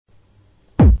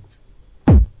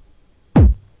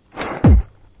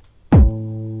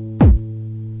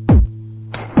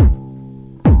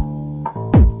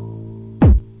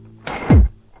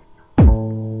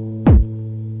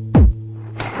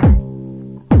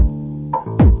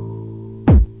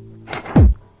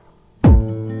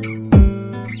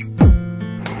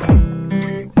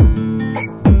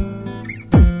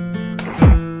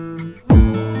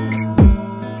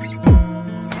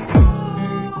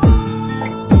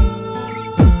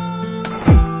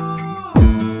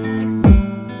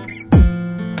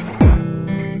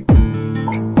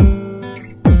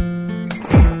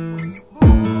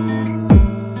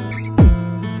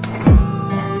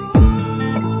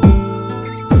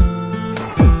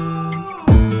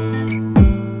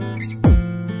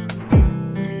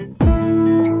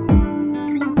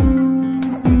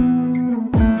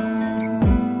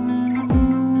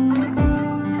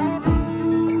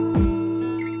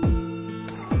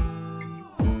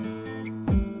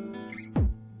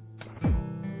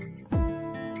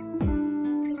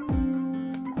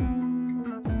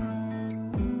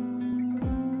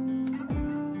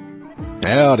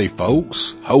Howdy,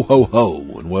 folks. Ho, ho, ho,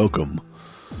 and welcome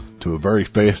to a very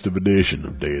festive edition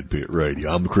of Dead Pit Radio.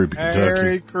 I'm the Creepy Kentucky.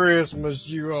 Merry Christmas,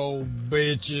 you old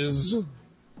bitches.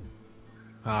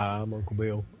 Hi, I'm Uncle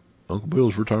Bill. Uncle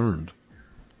Bill's returned.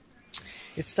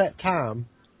 It's that time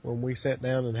when we sit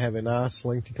down and have a nice,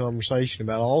 lengthy conversation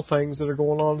about all things that are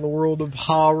going on in the world of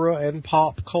horror and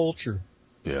pop culture.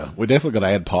 Yeah, we definitely got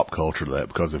to add pop culture to that,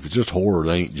 because if it's just horror,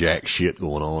 there ain't jack shit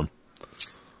going on.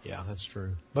 Yeah, that's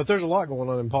true. But there's a lot going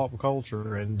on in pop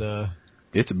culture, and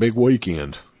it's a big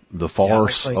weekend. The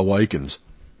farce awakens.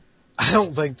 I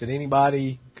don't think that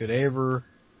anybody could ever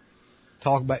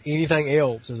talk about anything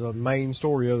else as a main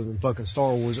story other than fucking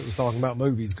Star Wars that was talking about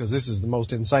movies, because this is the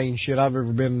most insane shit I've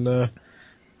ever been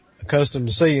accustomed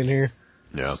to seeing here.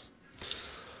 Yeah.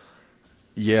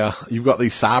 Yeah, you've got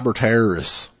these cyber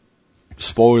terrorists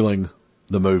spoiling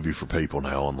the movie for people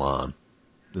now online.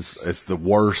 It's the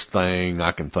worst thing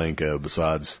I can think of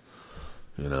besides,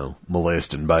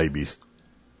 molesting babies.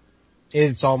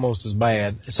 It's almost as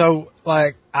bad. So,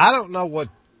 I don't know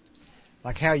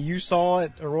how you saw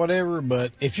it or whatever,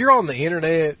 but if you're on the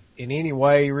internet in any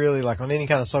way, really, on any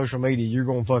kind of social media, you're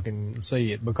going to fucking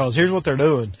see it. Because here's what they're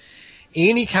doing.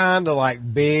 Any kind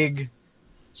of, big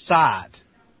site,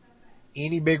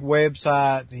 any big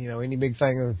website, any big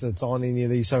thing that's on any of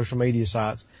these social media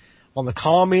sites, on the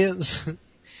comments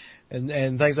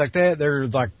and things like that, there are,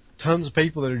 tons of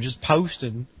people that are just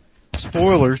posting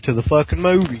spoilers to the fucking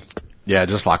movie. Yeah,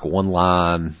 just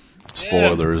one-line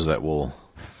spoilers that will...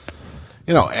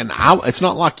 it's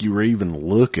not like you were even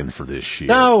looking for this shit.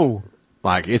 No.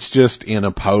 It's just in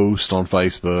a post on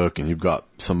Facebook, and you've got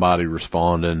somebody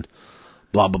responding,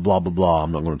 blah, blah, blah, blah, blah.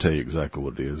 I'm not going to tell you exactly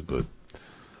what it is, but,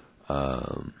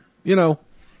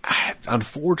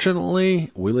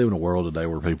 unfortunately, we live in a world today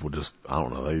where people just,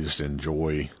 they just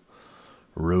enjoy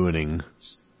ruining,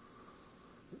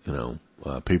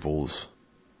 people's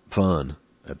fun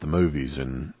at the movies.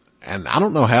 And I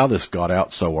don't know how this got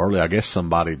out so early. I guess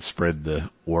somebody had spread the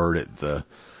word at the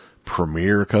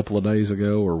premiere a couple of days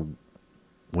ago or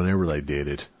whenever they did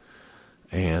it.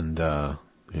 And, it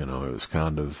was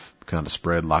kind of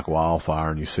spread like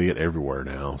wildfire, and you see it everywhere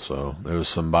now. So there was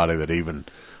somebody that even,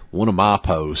 one of my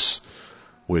posts,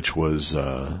 which was,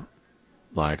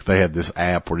 they had this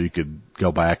app where you could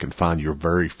go back and find your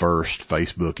very first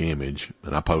Facebook image,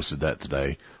 and I posted that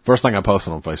today. First thing I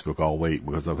posted on Facebook all week,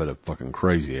 because I've had a fucking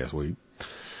crazy ass week.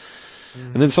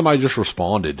 Mm-hmm. And then somebody just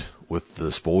responded with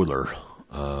the spoiler,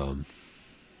 in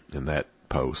that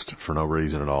post for no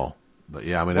reason at all. But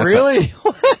yeah, that's really?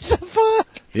 What the fuck?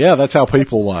 Yeah, that's how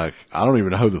people I don't even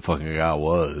know who the fucking guy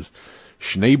was.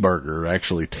 Schneeberger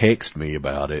actually texted me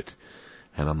about it,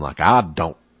 and I'm like,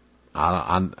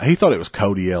 he thought it was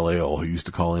Cody LL, who used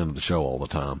to call into the show all the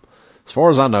time. As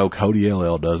far as I know, Cody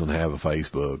LL doesn't have a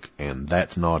Facebook, and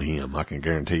that's not him. I can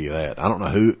guarantee you that. I don't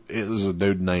know who. It was a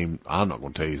dude named, I'm not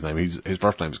going to tell you his name. His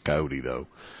first name's Cody, though.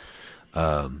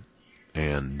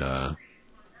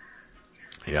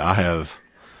 Yeah, I have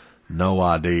no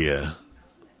idea,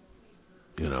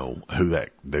 who that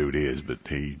dude is, but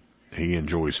he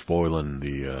enjoys spoiling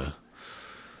the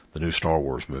new Star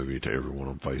Wars movie to everyone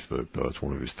on Facebook, though. It's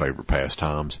one of his favorite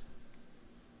pastimes.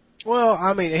 Well,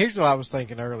 here's what I was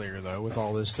thinking earlier, though, with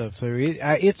all this stuff, too.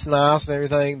 It's nice and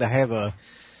everything to have a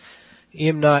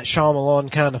M. Night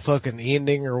Shyamalan kind of fucking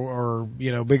ending or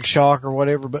big shock or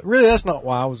whatever, but really that's not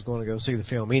why I was going to go see the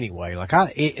film anyway.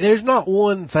 There's not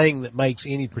one thing that makes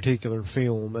any particular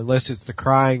film, unless it's The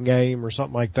Crying Game or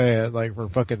something like that, for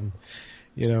fucking,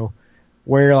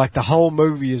 where the whole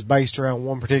movie is based around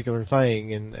one particular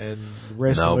thing and the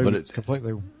rest of the movie is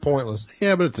completely pointless.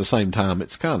 Yeah, but at the same time,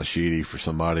 it's kind of shitty for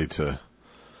somebody to,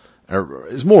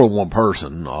 it's more than one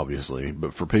person, obviously,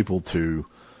 but for people to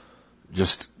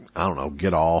just,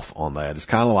 get off on that. It's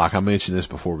kind of like, I mentioned this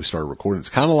before we started recording, it's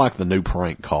kind of like the new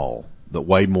prank call, but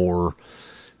way more,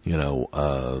 I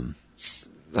don't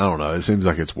know, it seems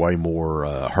like it's way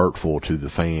more hurtful to the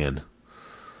fan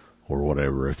or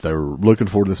whatever. If they were looking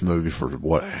forward to this movie for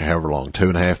however long,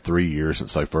 2.5, 3 years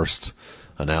since they first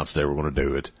announced they were going to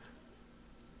do it,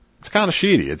 it's kind of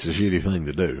shitty. It's a shitty thing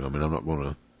to do. I'm not going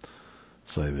to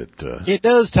say that. It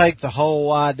does take the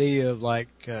whole idea of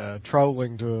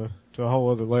trolling to a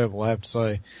whole other level, I have to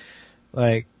say.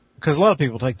 Because a lot of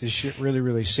people take this shit really,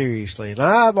 really seriously. And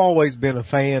I've always been a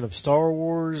fan of Star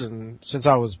Wars, and since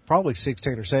I was probably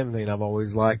 16 or 17, I've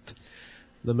always liked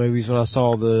the movies when I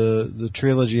saw the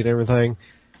trilogy and everything,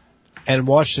 and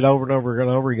watched it over and over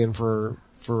and over again for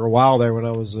a while there when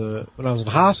I was in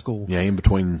high school. Yeah, in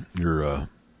between your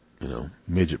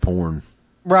midget porn.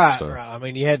 Right, so.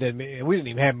 Right. You had to admit, we didn't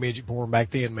even have midget porn back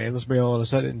then, man. Let's be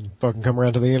honest, that didn't fucking come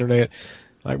around to the internet.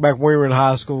 Like back when we were in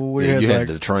high school, we had you like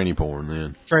had the tranny porn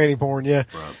then. tranny porn, yeah.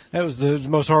 Right. That was the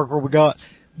most hardcore we got.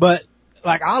 But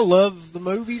like, I love the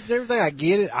movies and everything. I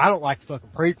get it. I don't like the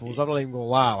fucking prequels. I'm not even gonna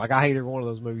lie. Like, I hate every one of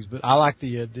those movies, but I like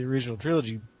the original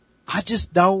trilogy. I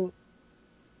just don't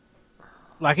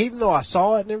like. Even though I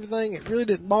saw it and everything, it really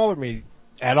didn't bother me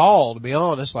at all. To be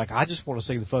honest, like, I just want to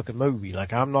see the fucking movie.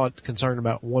 Like, I'm not concerned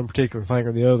about one particular thing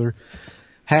or the other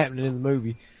happening in the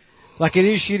movie. Like, it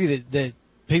is shitty that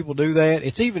people do that.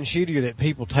 It's even shittier that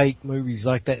people take movies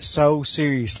like that so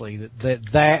seriously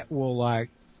that will like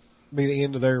be the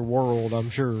end of their world, I'm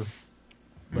sure.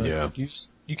 But Yeah.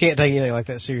 you can't take anything like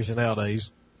that seriously nowadays.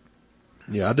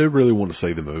 Yeah, I do really want to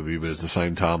see the movie, but at the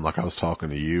same time, like I was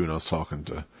talking to you and I was talking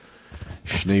to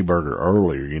Schneeberger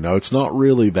earlier, you know, it's not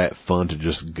really that fun to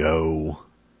just go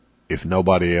if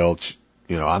nobody else,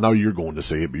 you know, I know you're going to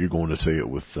see it, but you're going to see it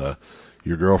with,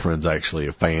 your girlfriend's actually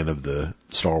a fan of the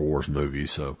Star Wars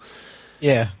movies, so.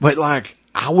 Yeah. But like,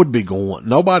 I would be going,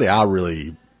 nobody I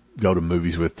really go to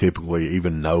movies with typically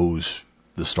even knows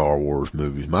the Star Wars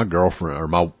movies. My girlfriend, or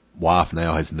my wife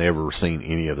now, has never seen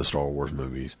any of the Star Wars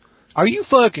movies. Are you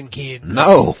fucking kidding?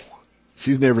 No.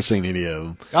 She's never seen any of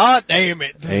them. God damn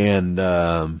it.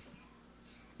 And,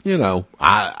 you know,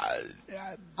 I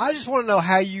just want to know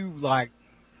how you, like,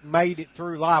 made it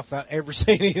through life without ever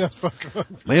seeing any of those fucking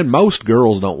movies. Man, most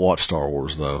girls don't watch Star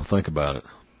Wars, though. Think about it.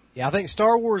 Yeah, I think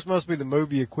Star Wars must be the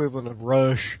movie equivalent of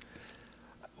Rush.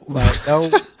 Like,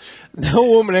 no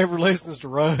woman ever listens to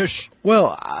Rush.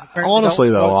 Well,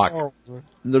 honestly, though, like, Wars.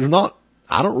 there's not,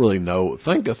 I don't really know.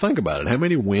 Think about it. How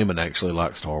many women actually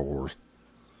like Star Wars?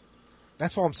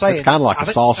 That's what I'm saying. It's kind of like I a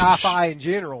think sausage. Sci-fi in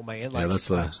general, man. Like, Yeah, that's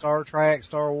like Star Trek,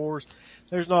 Star Wars.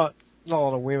 There's not a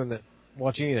lot of women that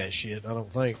watch any of that shit, I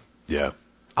don't think. Yeah.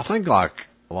 I think, like,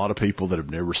 a lot of people that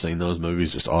have never seen those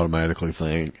movies just automatically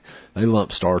think they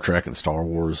lump Star Trek and Star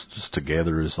Wars just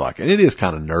together as like, and it is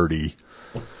kind of nerdy,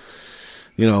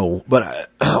 you know, but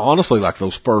honestly, like,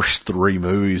 those first three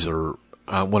movies are,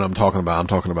 when I'm talking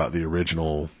about the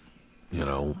original, you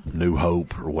know, New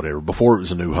Hope or whatever. Before it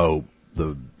was a New Hope,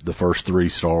 the first three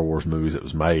Star Wars movies that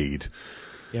was made.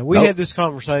 Yeah, we had this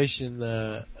conversation,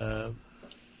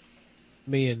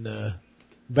 me and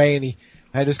Vanny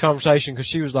had this conversation because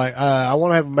she was like, I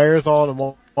want to have a marathon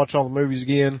and watch all the movies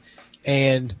again.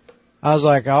 And I was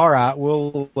like, all right,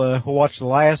 we'll watch the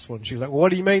last one. She was like, well,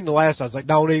 what do you mean the last one? I was like,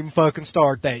 don't even fucking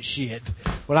start that shit.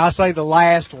 When I say the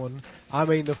last one, I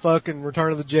mean the fucking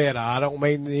Return of the Jedi. I don't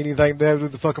mean anything to do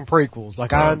with the fucking prequels.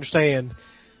 Like, I understand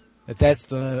that that's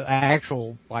the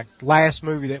actual, like, last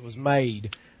movie that was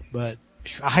made, but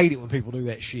I hate it when people do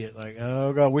that shit. Like,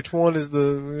 oh god, which one is the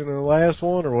last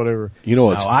one or whatever? You know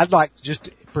what's? No, I'd like to just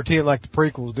pretend like the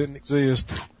prequels didn't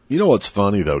exist. You know what's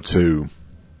funny though too?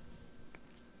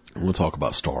 We'll talk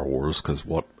about Star Wars because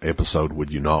what episode would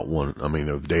you not want? I mean,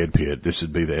 of Dead Pit, this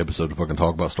should be the episode to fucking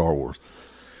talk about Star Wars.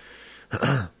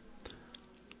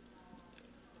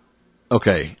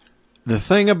 Okay, the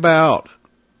thing about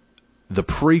the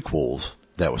prequels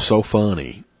that was so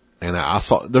funny. And I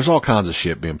saw, there's all kinds of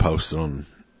shit being posted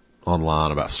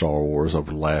online about Star Wars over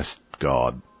the last,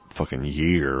 fucking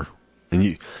year. And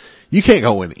you can't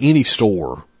go in any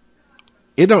store.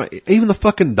 Even the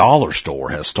fucking dollar store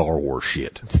has Star Wars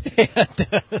shit. Yeah, it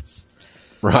does.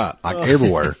 Right, like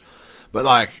everywhere. But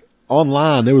like,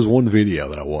 online, there was one video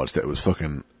that I watched that was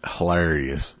fucking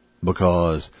hilarious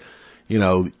because, you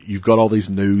know, you've got all these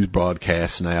news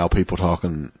broadcasts now, people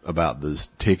talking about the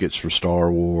tickets for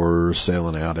Star Wars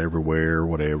selling out everywhere,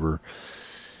 whatever.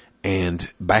 And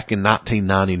back in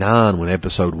 1999, when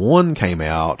episode 1 came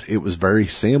out, it was very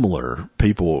similar.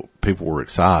 People were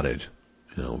excited,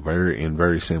 you know, in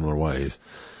very similar ways.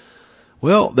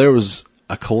 Well, there was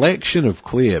a collection of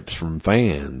clips from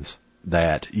fans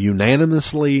that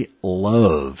unanimously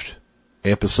loved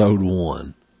episode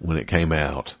 1 when it came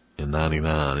out in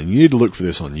 99, and you need to look for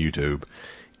this on YouTube.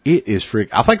 It is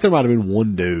I think there might have been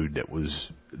one dude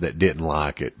that didn't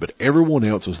like it, but everyone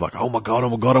else was like, oh my god,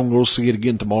 I'm going to see it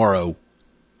again tomorrow.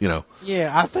 You know.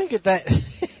 Yeah, I think at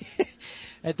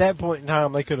that point in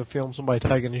time, they could have filmed somebody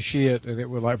taking a shit, and it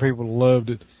would, like, people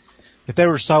loved it. If they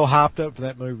were so hyped up for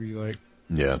that movie, like,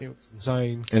 yeah, it was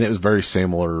insane. And it was very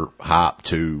similar hype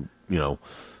to, you know,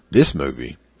 this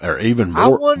movie. Or even more, I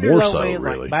wonder, more though, so, man,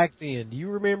 really. like, back then, do you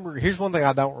remember, here's one thing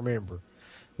I don't remember.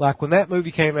 Like, when that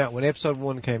movie came out, when episode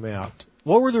 1 came out,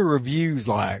 what were the reviews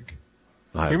like?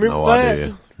 I have remember no that?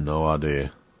 idea. No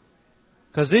idea.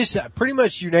 Because this, pretty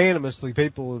much unanimously,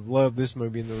 people have loved this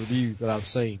movie in the reviews that I've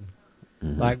seen.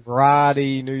 Mm-hmm. Like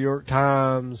Variety, New York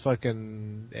Times,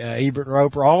 fucking Ebert and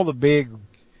Roper, all the big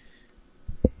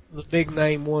the big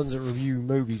name ones that review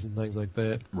movies and things like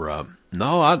that. Right.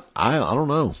 No, I don't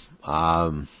know.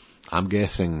 I'm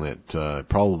guessing that it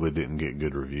probably didn't get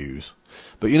good reviews.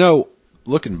 But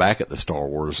looking back at the Star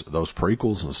Wars, those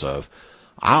prequels and stuff,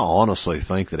 I honestly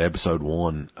think that Episode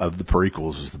 1 of the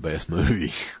prequels is the best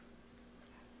movie.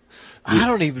 I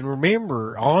don't even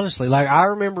remember, honestly. Like, I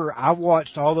remember I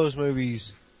watched all those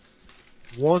movies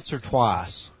once or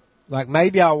twice. Like,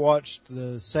 maybe I watched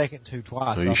the second two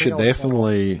twice. So you should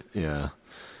definitely,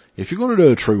 if you're going to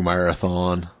do a true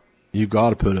marathon, you've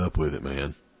got to put up with it,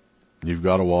 man. You've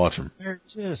got to watch them. They're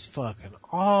just fucking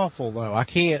awful, though. I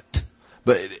can't.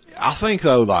 But I think,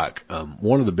 though, like,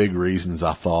 one of the big reasons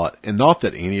I thought, and not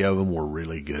that any of them were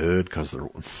really good, because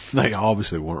they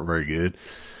obviously weren't very good,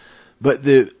 but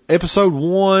the Episode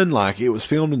 1, like, it was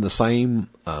filmed in the same,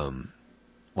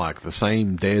 the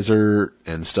same desert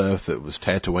and stuff that was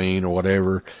Tatooine or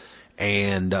whatever,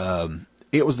 and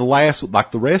it was the last, like,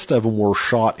 the rest of them were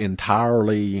shot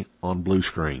entirely on blue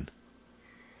screen.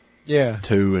 Yeah.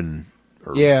 2 and... I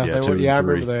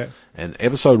remember that. And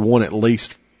Episode 1 at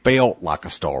least felt like a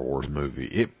Star Wars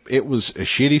movie. It was a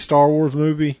shitty Star Wars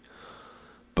movie,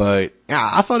 but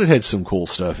I thought it had some cool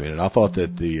stuff in it. I thought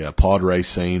that the pod race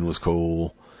scene was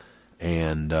cool,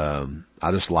 and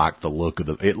I just liked the look of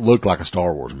it looked like a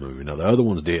Star Wars movie. Now, the other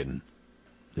ones didn't.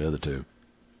 The other two.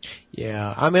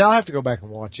 Yeah, I mean, I'll have to go back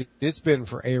and watch it. It's been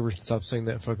forever since I've seen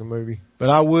that fucking movie. But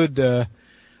I would,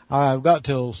 I've got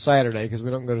till Saturday, because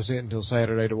we don't go to see it until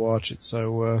Saturday to watch it,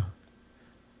 so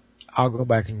I'll go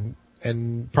back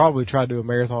and probably try to do a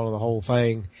marathon of the whole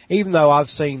thing, even though I've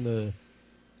seen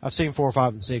 4,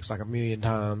 5, and 6 like a million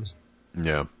times.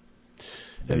 Yeah.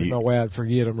 There's no way I'd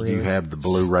forget them. Really. Do you have the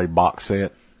Blu-ray box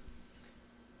set?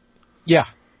 Yeah.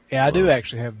 Yeah, I do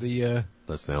actually have the...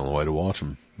 that's the only way to watch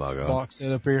them, by God. Box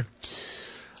set up here.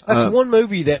 That's one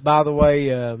movie that, by the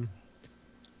way,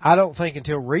 I don't think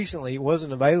until recently it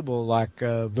wasn't available like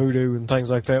Vudu and things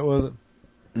like that, was it?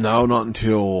 No, not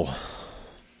until...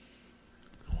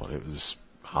 it was,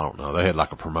 I don't know, they had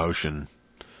like a promotion,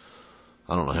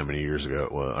 I don't know how many years ago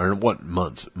it was, or what,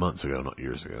 months ago, not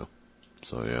years ago.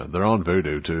 So yeah, they're on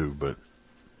Vudu too, but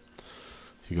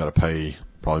you gotta pay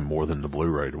probably more than the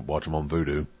Blu-ray to watch them on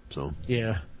Vudu, so.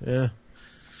 Yeah, yeah.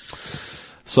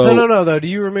 So. No, though, do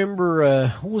you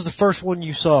remember, what was the first one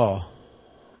you saw?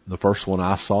 The first one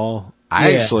I saw?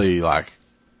 I actually,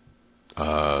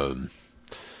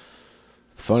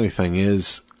 funny thing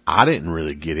is, I didn't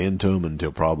really get into them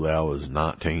until probably I was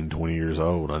 19, 20 years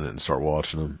old. I didn't start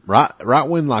watching them. Right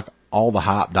when, like, all the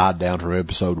hype died down from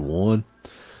Episode 1,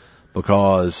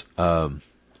 because, I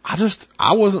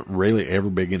wasn't really ever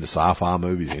big into sci-fi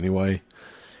movies anyway.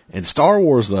 And Star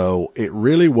Wars, though, it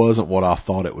really wasn't what I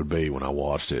thought it would be when I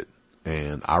watched it.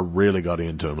 And I really got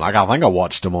into them. Like, I think I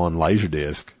watched them on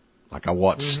Laserdisc. Like, I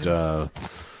watched, the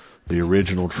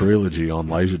original trilogy on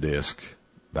Laserdisc.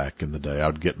 Back in the day, I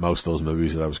would get most of those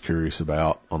movies that I was curious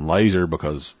about on laser,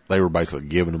 because they were basically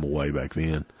giving them away back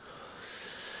then.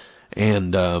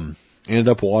 And ended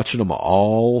up watching them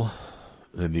all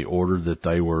in the order that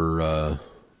they were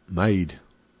made,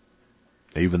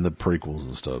 even the prequels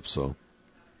and stuff. So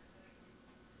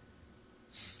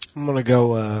I'm gonna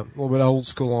go a little bit old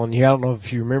school on you. I don't know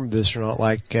if you remember this or not.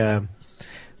 Like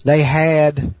they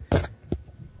had,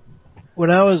 when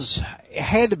it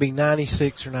had to be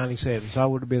 96 or 97, so I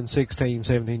would have been 16,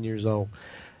 17 years old.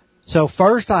 So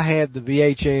first I had the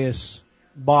VHS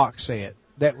box set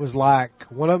that was like,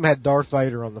 one of them had Darth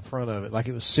Vader on the front of it. Like,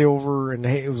 it was silver, and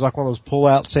it was like one of those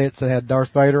pull-out sets that had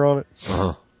Darth Vader on it.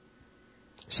 Uh-huh.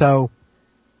 So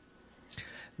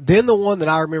then the one that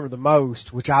I remember the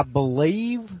most, which I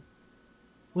believe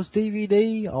was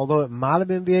DVD, although it might have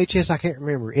been VHS, I can't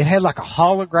remember. It had like a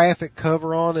holographic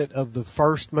cover on it of the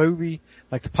first movie,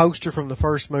 like the poster from the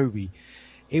first movie.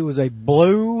 It was a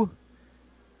blue,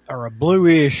 or a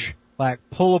bluish, like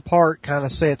pull apart kind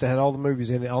of set that had all the movies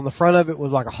in it. On the front of it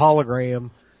was like a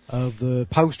hologram of the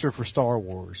poster for Star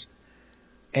Wars.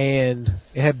 And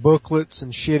it had booklets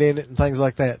and shit in it and things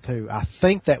like that too. I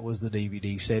think that was the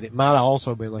DVD set. It might have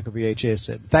also been like a VHS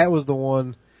set. But that was the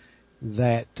one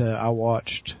that I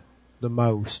watched the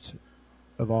most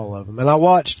of all of them. And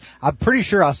I'm pretty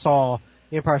sure I saw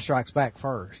Empire Strikes Back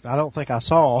first. I don't think I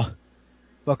saw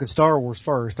fucking Star Wars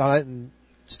first. I didn't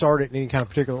start it in any kind of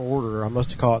particular order. I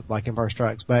must have caught like Empire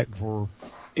Strikes Back before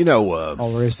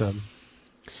all the rest of them.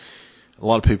 A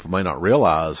lot of people may not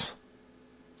realize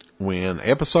when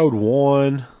Episode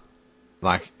 1,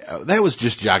 like, that was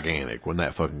just gigantic when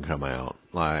that fucking come out.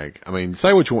 Like, I mean,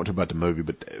 say what you want to about the movie,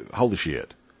 but holy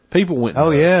shit. People went nuts.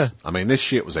 Oh, yeah. I mean, this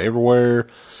shit was everywhere.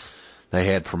 They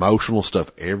had promotional stuff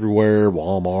everywhere.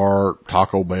 Walmart,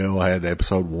 Taco Bell had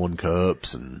episode 1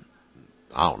 cups, and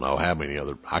I don't know how many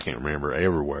other, I can't remember,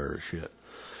 everywhere and shit.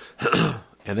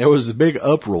 And there was a big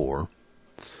uproar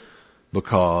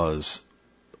because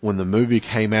when the movie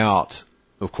came out,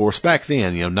 of course, back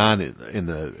then,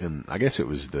 I guess it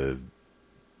was the,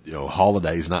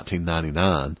 holidays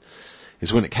 1999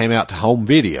 is when it came out to home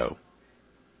video.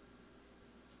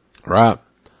 Right?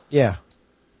 Yeah.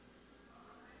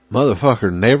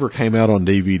 Motherfucker never came out on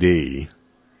DVD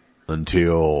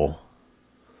until,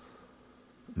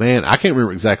 man, I can't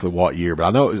remember exactly what year, but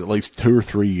I know it was at least 2 or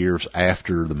 3 years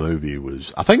after the movie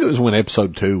was, I think it was when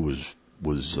episode 2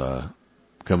 was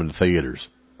coming to theaters.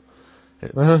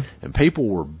 Uh-huh. And people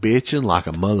were bitching like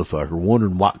a motherfucker,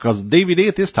 wondering why, because the DVD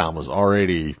at this time was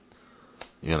already,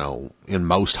 in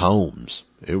most homes.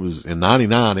 It was, in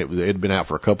 99, it had been out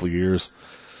for a couple of years.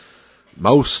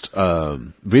 Most,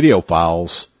 video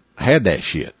files had that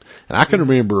shit. And I can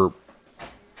remember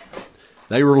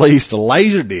they released a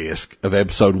laser disc of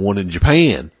episode 1 in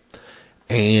Japan,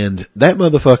 and that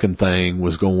motherfucking thing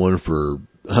was going for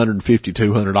 $150,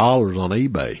 $200 on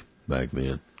eBay back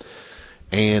then.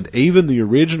 And even the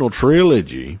original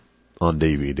trilogy on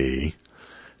DVD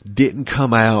didn't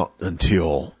come out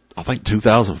until, I think,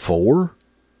 2004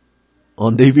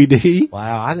 on DVD.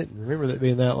 Wow, I didn't remember that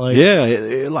being that late. Yeah,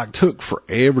 it like took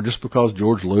forever just because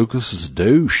George Lucas is a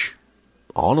douche.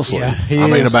 Honestly. Yeah, he I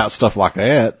mean, is. about stuff like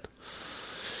that.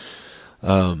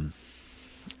 And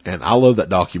I love that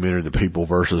documentary, The People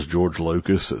versus George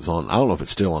Lucas. It's on, I don't know if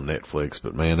it's still on Netflix,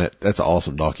 but man, that's an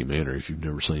awesome documentary if you've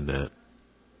never seen that.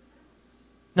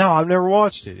 No, I've never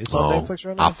watched it. It's on Netflix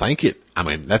right now? I think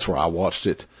that's where I watched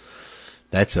it.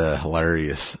 That's a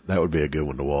hilarious, that would be a good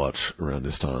one to watch around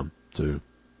this time, too.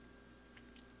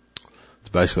 It's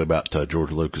basically about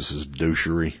George Lucas's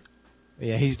douchery.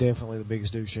 Yeah, he's definitely the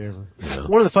biggest douche ever. Yeah.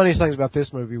 One of the funniest things about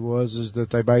this movie is that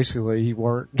they basically they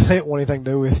didn't want anything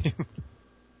to do with him.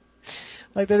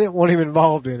 Like, they didn't want him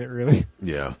involved in it, really.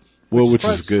 Yeah. Well, which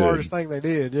is good. The smartest thing they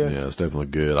did, yeah. Yeah, it's definitely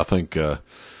good. I think, the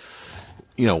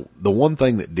one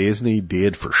thing that Disney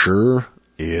did for sure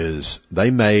is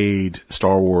they made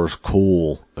Star Wars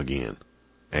cool again.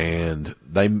 And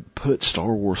they put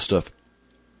Star Wars stuff,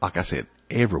 like I said,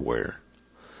 everywhere.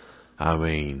 I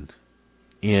mean,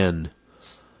 in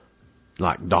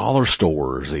like dollar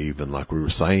stores even, like we were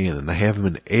saying, and they have them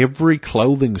in every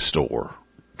clothing store.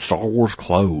 Star Wars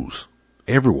clothes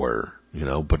everywhere,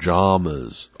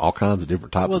 pajamas, all kinds of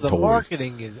different types of toys. Well, the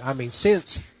marketing is,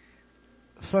 since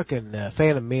fucking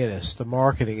Phantom Menace, the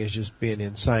marketing has just been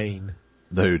insane.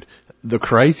 Dude, the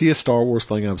craziest Star Wars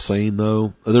thing I've seen,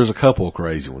 though, there's a couple of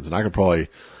crazy ones, and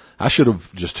I should have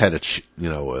just had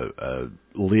a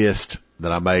list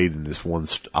that I made in this one.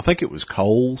 I think it was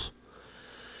Kohl's.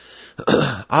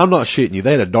 I'm not shitting you.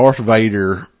 They had a Darth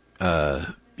Vader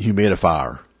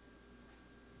humidifier.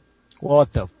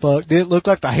 What the fuck? Did it look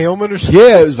like the helmet or something?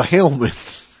 Yeah, it was the helmet.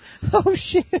 Oh,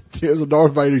 shit. It was a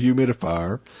Darth Vader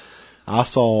humidifier. I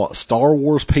saw a Star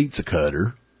Wars pizza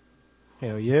cutter.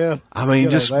 Hell yeah. I mean,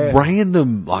 just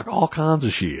random, like all kinds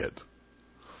of shit.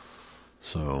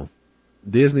 So,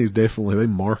 Disney's definitely, they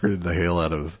marketed the hell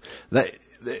out of that.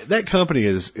 That company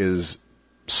is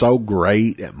so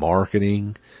great at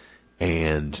marketing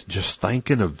and just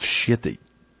thinking of shit that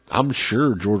I'm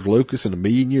sure George Lucas in a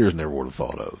million years never would have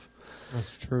thought of.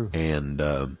 That's true. And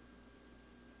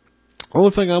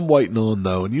only thing I'm waiting on,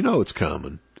 though, and it's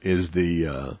coming, is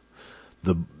the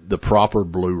proper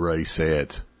Blu-ray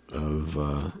set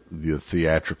of the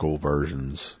theatrical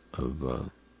versions of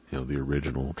the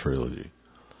original trilogy.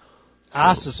 So,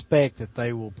 I suspect that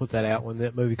they will put that out when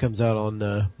that movie comes out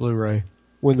on Blu-ray.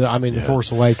 The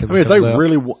Force Awakens. if they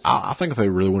really, I think if they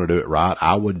really want to do it right,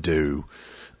 I would do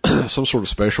some sort of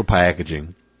special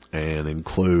packaging and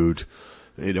include,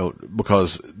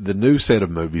 because the new set of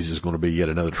movies is going to be yet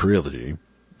another trilogy,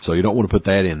 so you don't want to put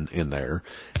that in there,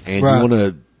 and right. You want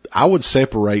to. I would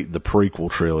separate the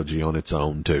prequel trilogy on its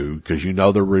own too, because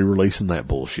they're re-releasing that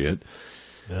bullshit.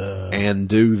 And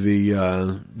do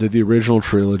the original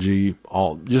trilogy,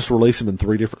 just release them in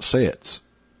 3 different sets.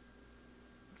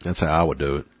 That's how I would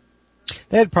do it.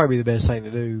 That'd probably be the best thing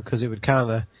to do, because it would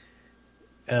kind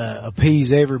of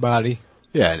appease everybody.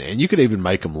 Yeah, and you could even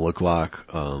make them look like,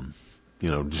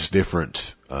 just different,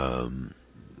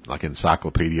 like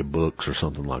encyclopedia books or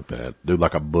something like that. Do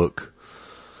like a book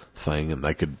thing, and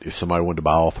they could, if somebody wanted to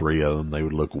buy all 3 of them, they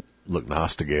would look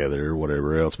nice together or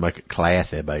whatever else. Make it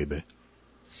classy, baby.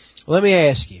 Let me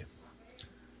ask you.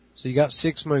 So you got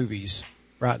 6 movies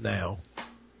right now.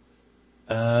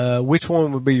 Which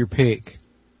one would be your pick?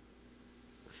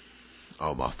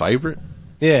 Oh, my favorite?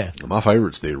 Yeah. My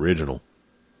favorite's the original.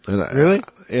 And Really?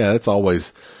 Yeah, it's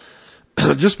always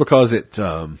just because it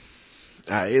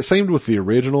seemed with the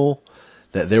original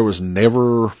that there was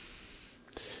never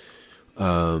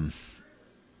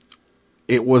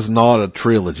it was not a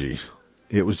trilogy.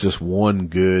 It was just one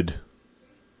good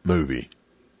movie.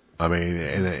 I mean,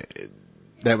 and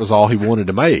that was all he wanted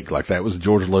to make. Like, that was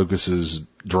George Lucas's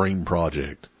dream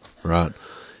project, right?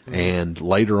 Mm-hmm. And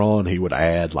later on, he would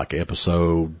add like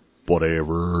episode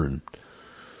whatever, and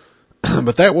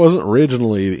but that wasn't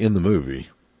originally in the movie,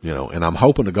 you know. And I'm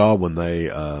hoping to God when they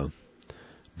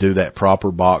do that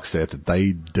proper box set that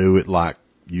they do it like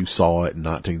you saw it in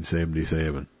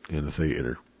 1977 in the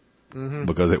theater,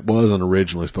 because it wasn't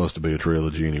originally supposed to be a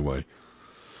trilogy anyway.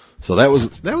 So that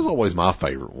was always my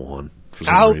favorite one.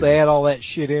 I hope they add all that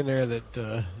shit in there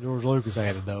that George Lucas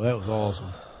added, though. That was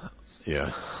awesome.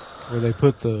 Yeah. Where they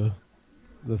put the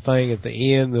thing at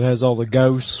the end that has all the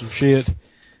ghosts and shit.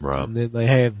 Right. And then they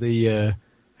have the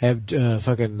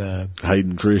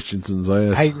Hayden Christensen's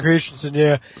ass. Hayden Christensen,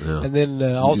 yeah. And then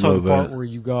also the part where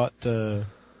you got Han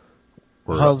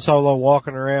Solo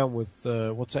walking around with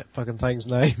what's that fucking thing's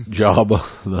name? Jabba.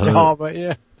 Jabba,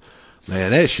 yeah.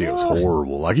 Man, that shit was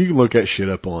horrible. Like, you can look that shit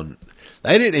up on...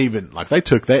 They didn't even... Like, they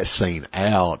took that scene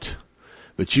out,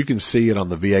 but you can see it on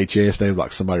the VHS. They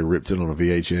like somebody ripped it on a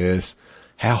VHS.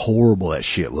 How horrible that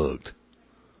shit looked.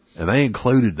 And they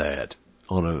included that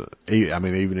on a... I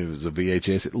mean, even if it was a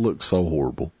VHS, it looked so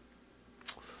horrible.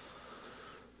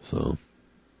 So...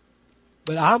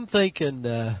 But I'm thinking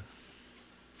this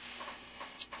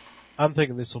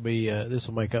will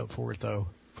make up for it, though.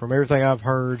 From everything I've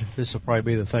heard, this will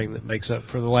probably be the thing that makes up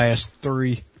for the last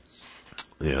three.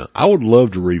 Yeah, I would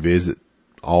love to revisit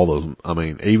all those. I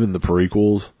mean, even the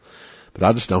prequels, but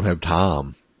I just don't have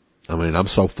time. I mean, I'm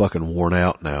so fucking worn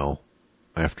out now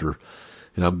after,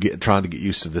 and I'm trying to get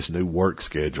used to this new work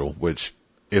schedule, which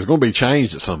is going to be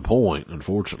changed at some point,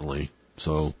 unfortunately.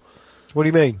 So. What do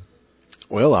you mean?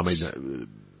 Well, I mean,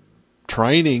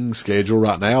 training schedule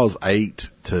right now is 8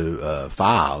 to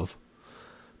 5.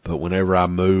 But whenever I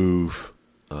move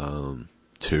to,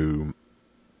 you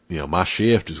know, my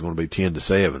shift is going to be 10 to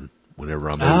 7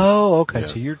 whenever I move. Oh, okay. Yeah.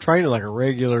 So you're training like a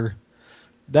regular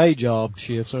day job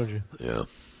shift, aren't you? Yeah.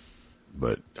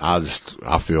 But I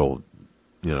feel,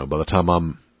 you know, by the time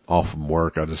I'm off from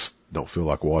work, I just don't feel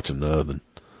like watching nothing.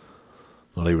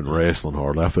 Not even wrestling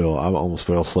hardly. I almost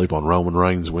fell asleep on Roman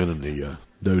Reigns winning the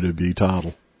WWE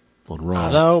title on Raw.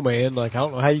 I know, man. Like, I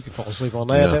don't know how you could fall asleep on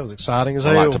that. Yeah. That was exciting as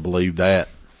hell. I like to believe that.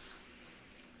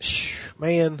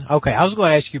 Man, okay, I was going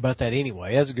to ask you about that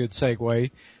anyway. That's a good segue.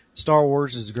 Star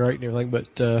Wars is great and everything, but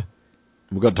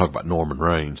we've got to talk about Norman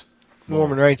Reigns.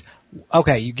 Norman Reigns.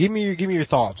 Okay, you give me your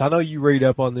thoughts. I know you read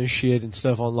up on this shit and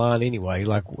stuff online anyway.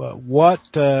 Like,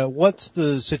 what's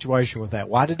the situation with that?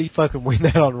 Why did he fucking win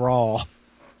that on Raw?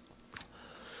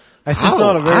 That's just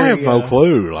not a very. I have no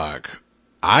clue. Like,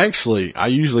 I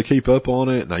usually keep up on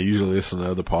it, and I usually listen to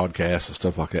other podcasts and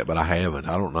stuff like that, but I haven't.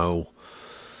 I don't know.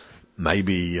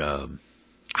 Maybe, I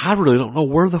really don't know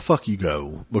where the fuck you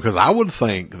go, because I would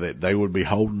think that they would be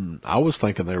I was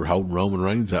thinking they were holding Roman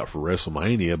Reigns out for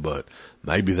WrestleMania, but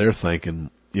maybe they're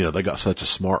thinking, you know, they got such a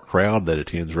smart crowd that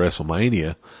attends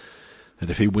WrestleMania,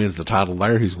 and if he wins the title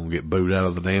there, he's going to get booed out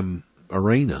of the damn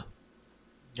arena.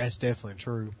 That's definitely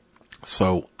true.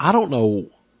 So, I don't know.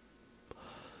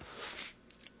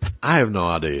 I have no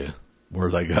idea where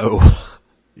they go.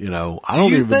 You know, I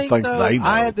don't even think they know.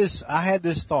 I had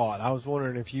this thought. I was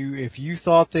wondering if you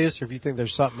thought this or if you think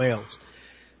there's something else.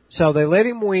 So they let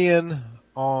him win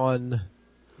on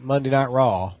Monday Night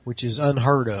Raw, which is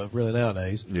unheard of really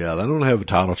nowadays. Yeah, they don't have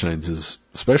title changes,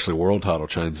 especially world title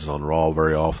changes on Raw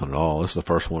very often at all. This is the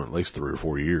first one in at least 3 or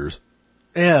 4 years.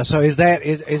 Yeah, so is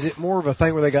it more of a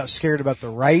thing where they got scared about the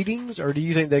ratings, or do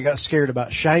you think they got scared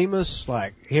about Sheamus,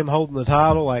 like him holding the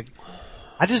title? Like,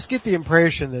 I just get the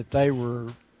impression that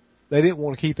they didn't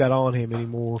want to keep that on him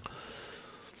anymore.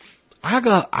 I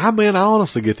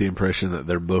honestly get the impression that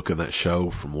they're booking that show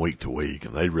from week to week,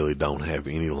 and they really don't have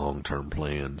any long-term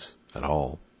plans at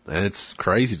all. And it's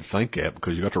crazy to think that,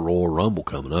 because you got the Royal Rumble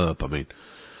coming up. I mean,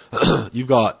 you've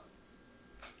got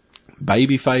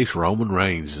babyface Roman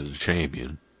Reigns as a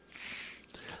champion,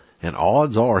 and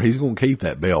odds are he's going to keep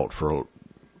that belt for,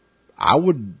 I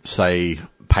would say,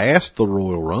 past the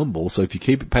Royal Rumble. So if you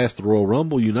keep it past the Royal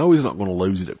Rumble, you know he's not going to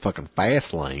lose it at fucking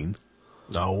Fastlane.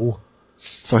 No.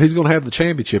 So he's going to have the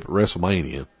championship at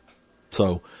WrestleMania.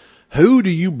 So who do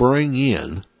you bring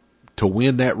in to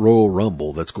win that Royal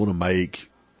Rumble that's going to make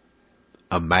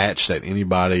a match that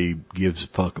anybody gives a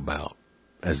fuck about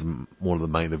as one of the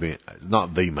main event,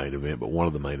 not the main event, but one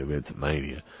of the main events at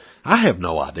Mania? I have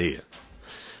no idea.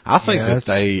 I think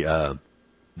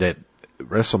that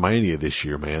WrestleMania this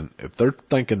year, man, if they're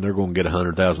thinking they're going to get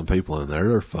 100,000 people in there,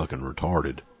 they're fucking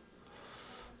retarded.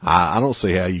 I don't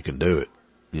see how you can do it,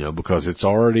 because it's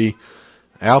already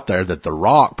out there that The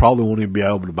Rock probably won't even be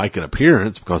able to make an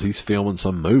appearance because he's filming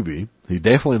some movie. He's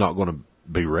definitely not going to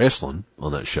be wrestling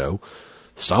on that show.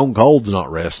 Stone Cold's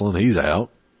not wrestling. He's out.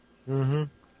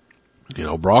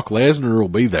 Mm-hmm. Brock Lesnar will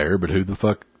be there, but who the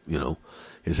fuck,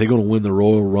 is he going to win the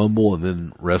Royal Rumble and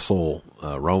then wrestle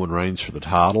Roman Reigns for the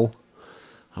title?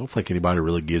 I don't think anybody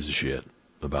really gives a shit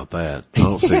about that. I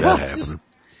don't see that happening.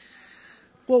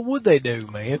 What would they do,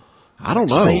 man? I don't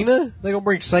know. Cena? They gonna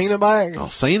bring Cena back? Oh,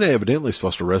 Cena evidently is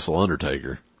supposed to wrestle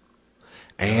Undertaker.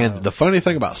 And the funny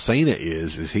thing about Cena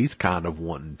is he's kind of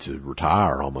wanting to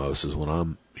retire almost, is what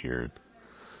I'm hearing.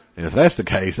 And if that's the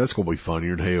case, that's going to be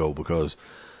funnier than hell, because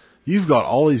you've got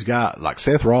all these guys, like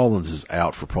Seth Rollins is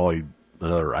out for probably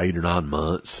another 8 or 9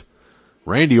 months.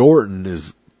 Randy Orton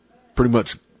is pretty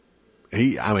much,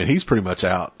 he's pretty much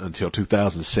out until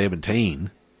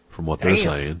 2017 from what they're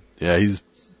saying. Yeah, he's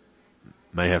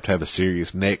may have to have a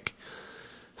serious neck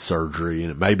surgery,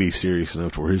 and it may be serious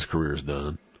enough to where his career's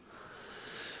done.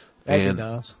 That'd be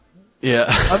nice. Yeah.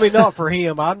 I mean, not for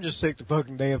him. I'm just sick to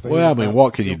fucking death. Well, I mean,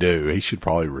 what can you do? He should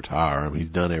probably retire. I mean, he's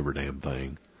done every damn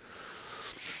thing.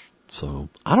 So,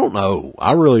 I don't know.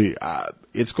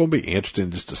 It's going to be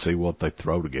interesting just to see what they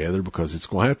throw together, because it's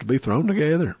going to have to be thrown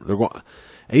together.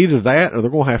 Either that or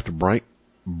they're going to have to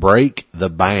break the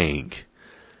bank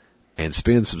and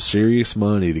spend some serious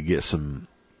money to get some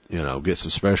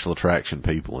special attraction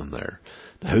people in there.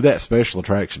 Now, who that special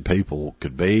attraction people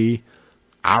could be,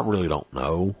 I really don't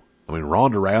know. I mean,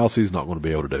 Ronda Rousey's not going to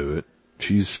be able to do it.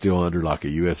 She's still under like a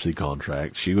UFC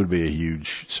contract. She would be a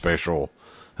huge special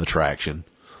attraction.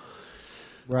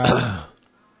 Right.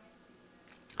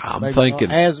 I'm maybe thinking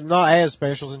not as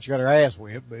special since you got her ass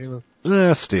whipped,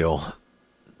 but still,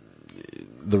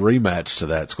 the rematch to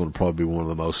that's going to probably be one of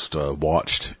the most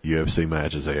watched UFC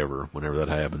matches ever. Whenever that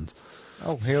happens.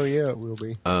 Oh hell yeah, it will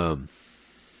be.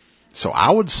 So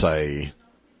I would say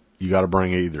you got to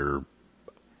bring either.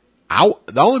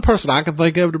 The only person I can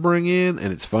think of to bring in,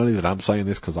 and it's funny that I'm saying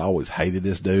this because I always hated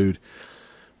this dude,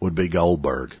 would be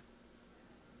Goldberg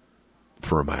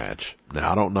for a match. Now,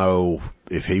 I don't know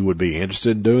if he would be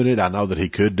interested in doing it. I know that he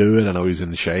could do it. I know he's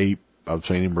in shape. I've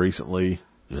seen him recently.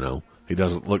 He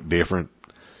doesn't look different.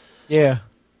 Yeah.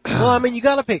 Well, I mean, you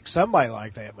got to pick somebody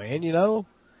like that, man,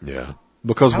 Yeah.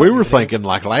 Because we were thinking,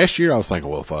 like last year, I was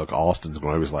thinking, well, fuck, Austin's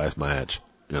going to have his last match.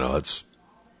 That's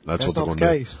what they're going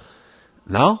to do.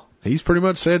 No. He's pretty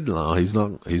much said no. He's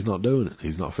not doing it.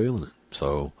 He's not feeling it.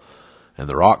 So, and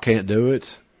The Rock can't do it.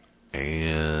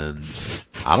 And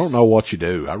I don't know what you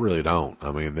do. I really don't.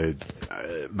 I mean,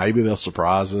 maybe they'll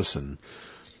surprise us and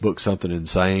book something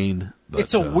insane. But,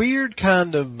 it's a weird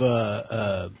kind of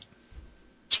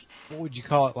what would you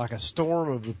call it? Like a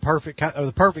storm of the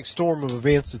perfect storm of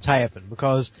events that's happened,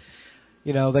 because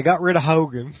they got rid of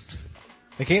Hogan.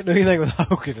 They can't do anything with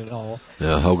Hogan at all.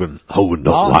 Yeah, Hogan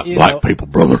don't like black people,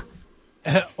 brother.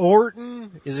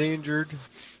 Orton is injured.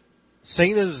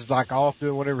 Cena's like off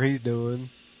doing whatever he's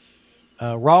doing.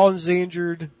 Rollins is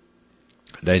injured.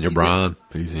 Daniel Bryan,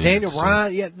 he's injured. Daniel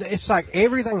Bryan, yeah, it's like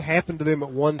everything happened to them at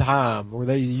one time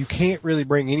where you can't really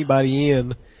bring anybody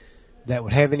in that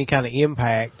would have any kind of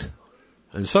impact.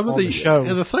 And some of the show.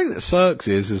 And the thing that sucks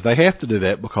is they have to do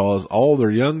that because all their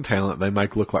young talent they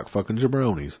make look like fucking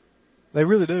jabronis. They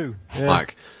really do. Yeah.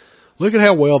 Like, look at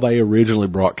how well they originally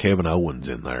brought Kevin Owens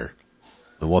in there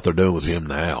and what they're doing with him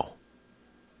now.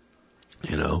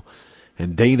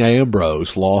 And Dean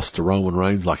Ambrose lost to Roman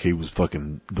Reigns like he was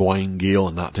fucking Dwayne Gill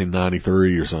in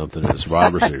 1993 or something in the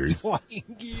Survivor Series.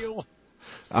 Dwayne Gill.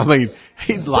 I mean,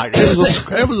 it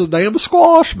was a damn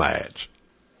squash match.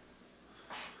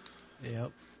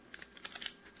 Yep.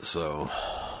 So,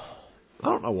 I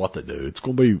don't know what to do. It's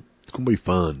gonna be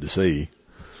fun to see.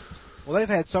 Well, they've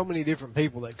had so many different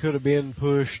people that could have been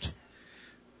pushed,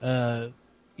 up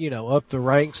the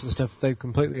ranks and stuff that they've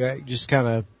completely just kind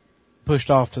of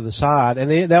pushed off to the side.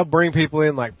 And they'll bring people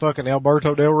in like fucking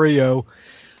Alberto Del Rio.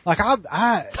 Like,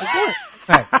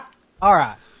 okay, all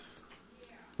right.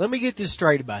 Let me get this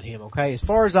straight about him, okay? As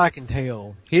far as I can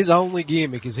tell, his only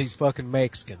gimmick is he's fucking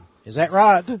Mexican. Is that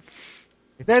right?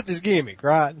 If that's his gimmick,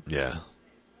 right? Yeah.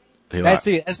 That's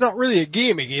it. That's not really a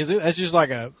gimmick, is it? That's just like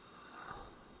a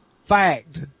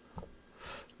fact.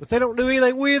 But they don't do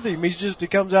anything with him. He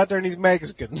comes out there and he's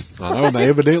Mexican. I know, and they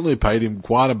evidently paid him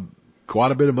quite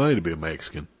a bit of money to be a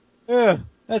Mexican. Yeah,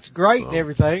 that's great and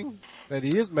everything that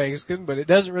he is Mexican, but it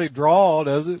doesn't really draw,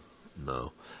 does it?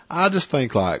 No. I just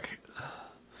think, like,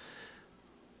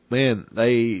 man,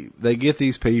 they get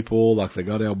these people, like they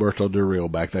got Alberto Del Rio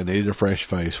back, they needed a fresh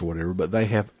face or whatever, but they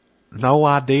have no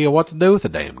idea what to do with the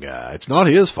damn guy. It's not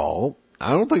his fault.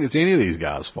 I don't think it's any of these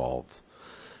guys' faults.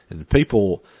 And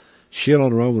people shit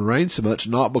on Roman Reigns so much,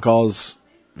 not because,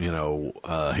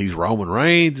 he's Roman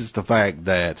Reigns, it's the fact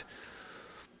that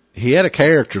he had a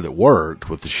character that worked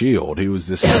with the Shield. He was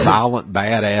this silent,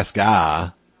 badass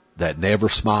guy that never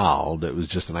smiled, that was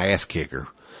just an ass kicker.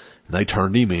 And they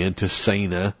turned him into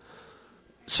Cena,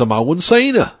 Samoan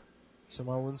Cena.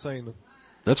 Samoan Cena.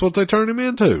 That's what they turned him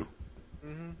into.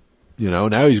 Mm-hmm.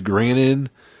 Now he's grinning,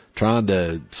 trying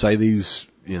to say these,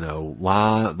 these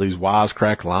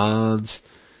wisecrack lines,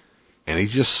 and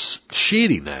he's just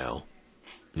shitty now.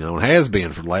 And has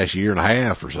been for the last year and a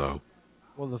half or so.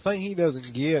 Well, the thing he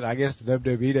doesn't get, I guess the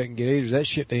WWE doesn't get either, is that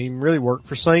shit didn't even really work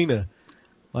for Cena.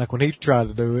 Like when he tried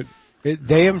to do it. It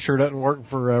damn sure doesn't work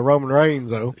for Roman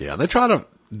Reigns, though. Yeah, they try to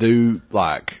do,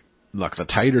 like the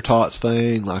tater tots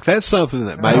thing. Like, that's something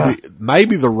that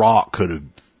maybe The Rock could have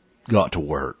got to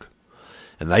work.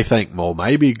 And they think, well,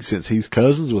 maybe since he's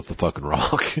cousins with the fucking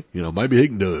Rock, maybe he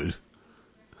can do it.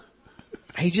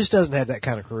 He just doesn't have that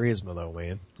kind of charisma, though,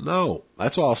 man. No,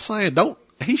 that's what I was saying.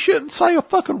 He shouldn't say a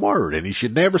fucking word, and he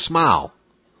should never smile.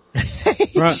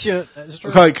 He right? should. That's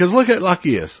true. Okay, because look at it like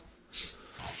this.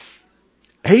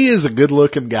 He is a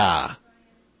good-looking guy.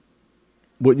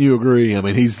 Wouldn't you agree? I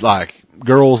mean, he's like,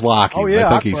 girls like him. Oh, yeah,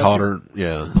 they think he's hotter.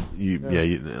 Yeah,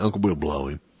 Uncle Bill blow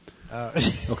him.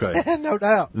 Okay. No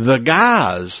doubt. The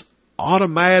guys,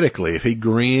 automatically, if he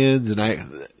grins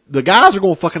the guys are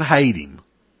going to fucking hate him.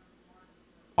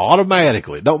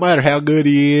 Automatically. It don't matter how good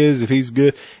he is, if he's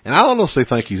good. And I honestly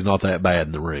think he's not that bad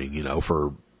in the ring,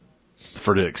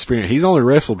 for the experience. He's only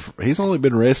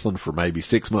been wrestling for maybe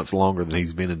 6 months longer than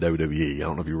he's been in WWE. I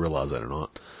don't know if you realize that or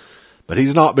not. But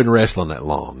he's not been wrestling that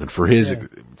long. And for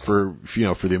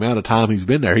for the amount of time he's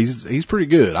been there, he's pretty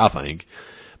good, I think.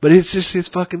 But it's just his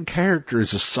fucking character is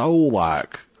just so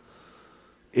like,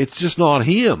 it's just not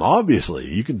him, obviously.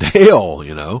 You can tell,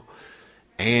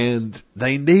 And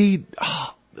they need,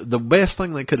 the best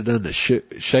thing they could have done to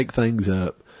shake things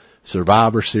up,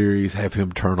 Survivor Series, have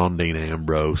him turn on Dean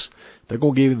Ambrose. They're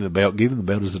going to give him the belt. Give him the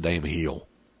belt as a damn heel.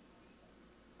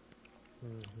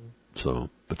 Mm-hmm. So,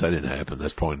 but that didn't happen.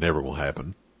 That's probably never going to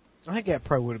happen. I think that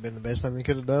probably would have been the best thing they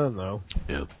could have done, though.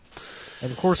 Yeah.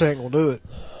 And of course they ain't going to do it.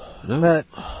 No. But,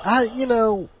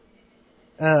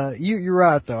 you're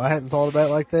right, though. I hadn't thought about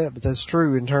it like that, but that's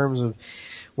true in terms of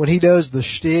when he does the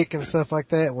shtick and stuff like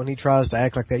that, when he tries to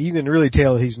act like that, you can really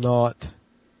tell he's not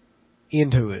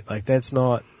into it. Like, that's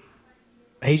not,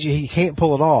 he can't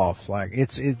pull it off. Like,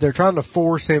 they're trying to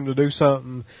force him to do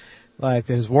something like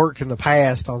that has worked in the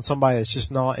past on somebody that's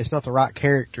just not, it's not the right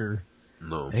character.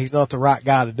 No. He's not the right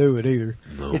guy to do it either.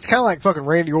 No. It's kind of like fucking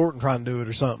Randy Orton trying to do it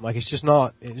or something. Like, it's just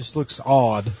not, it just looks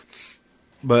odd.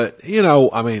 But, he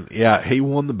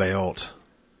won the belt.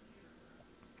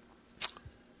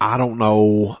 I don't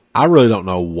know. I really don't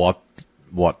know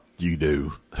what you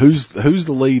do. Who's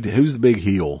the lead? Who's the big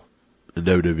heel in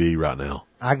WWE right now?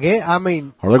 Are they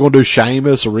going to do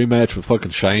Sheamus, a rematch with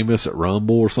fucking Sheamus at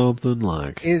Rumble or something?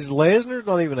 Like, is Lesnar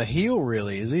not even a heel,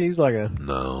 really? Is he? He's like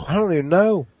no. I don't even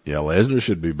know. Yeah, Lesnar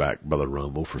should be back by the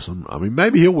Rumble for some. I mean,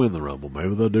 maybe he'll win the Rumble.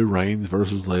 Maybe they'll do Reigns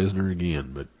versus Lesnar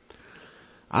again, but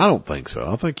I don't think so.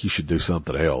 I think you should do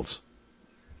something else.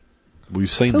 We've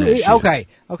seen that shit.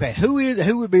 Okay. Who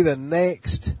would be the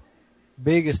next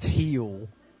biggest heel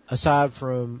aside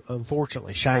from,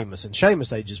 unfortunately, Sheamus? And Sheamus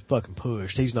they just fucking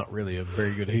pushed. He's not really a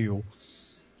very good heel.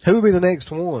 Who would be the next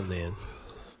one then?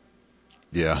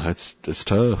 Yeah, it's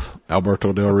tough.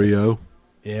 Alberto Del Rio.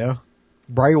 Yeah.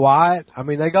 Bray Wyatt. I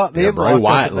mean, they got them. Bray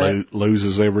Wyatt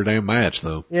loses every damn match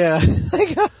though. Yeah,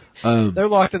 they're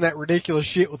locked in that ridiculous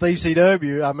shit with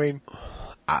ECW. I mean,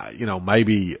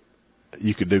 maybe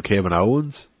you could do Kevin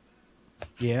Owens.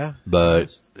 Yeah. But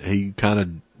he kind of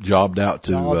jobbed out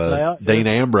to Dean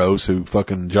Ambrose, who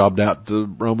fucking jobbed out to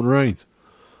Roman Reigns.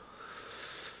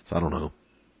 So I don't know.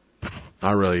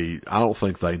 I don't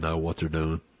think they know what they're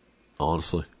doing,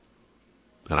 honestly.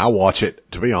 And I watch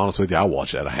it, to be honest with you, I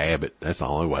watch it out of habit. That's the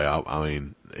only way. I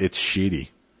mean, it's shitty.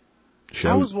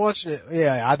 I was watching it,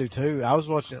 yeah, I do too. I was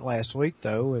watching it last week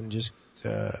though, and just,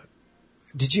 the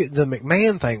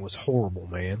McMahon thing was horrible,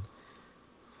 man.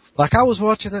 Like, I was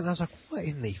watching that and I was like, what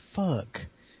in the fuck?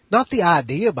 Not the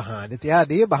idea behind it. The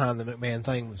idea behind the McMahon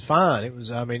thing was fine. It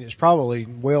was probably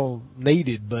well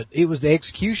needed, but it was the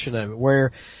execution of it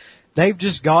where they've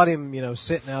just got him,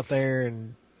 sitting out there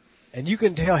and you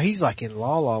can tell he's like in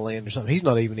La La Land or something. He's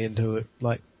not even into it.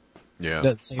 Like, Yeah.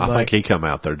 Doesn't seem I think he come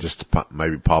out there just to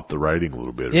maybe pop the rating a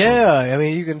little bit. Yeah, I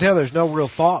mean, you can tell there's no real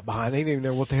thought behind it. He didn't even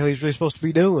know what the hell he's really supposed to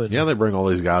be doing. Yeah, they bring all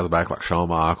these guys back like Shawn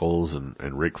Michaels and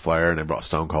Ric Flair, and they brought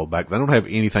Stone Cold back. They don't have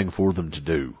anything for them to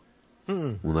do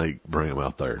when they bring them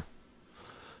out there.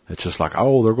 It's just like,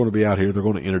 oh, they're going to be out here. They're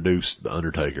going to introduce The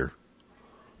Undertaker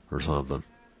or something.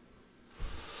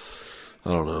 I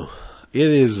don't know. It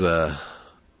is,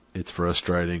 it's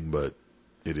frustrating, but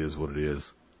it is what it is.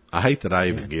 I hate that I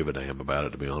even give a damn about it,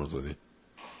 to be honest with you.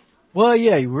 Well,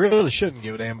 yeah, you really shouldn't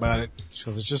give a damn about it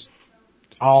because it's just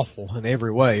awful in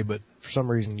every way, but for some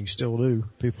reason you still do.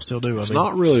 People still do. It's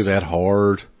not really that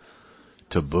hard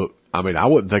to book. I mean, I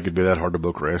wouldn't think it'd be that hard to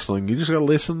book wrestling. You just got to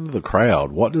listen to the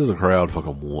crowd. What does the crowd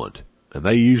fucking want? And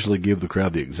they usually give the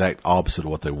crowd the exact opposite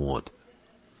of what they want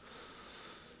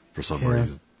for some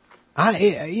reason.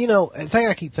 The thing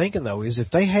I keep thinking though is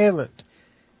if they haven't,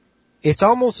 it's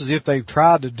almost as if they've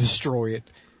tried to destroy it.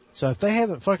 So if they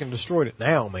haven't fucking destroyed it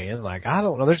now, man, like I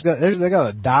don't know, they got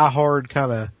a diehard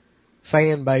kind of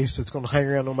fan base that's going to hang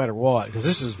around no matter what. Because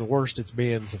this is the worst it's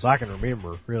been since I can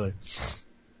remember, really.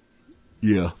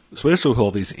 Yeah, especially with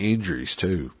all these injuries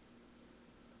too.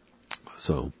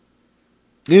 So,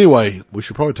 anyway, we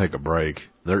should probably take a break.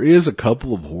 There is a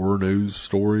couple of horror news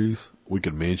stories we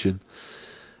could mention,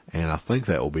 and I think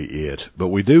that will be it. But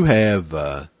we do have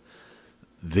I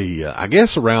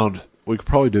guess we could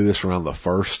probably do this around the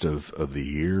first of the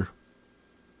year.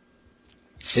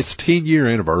 It's 10-year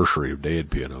anniversary of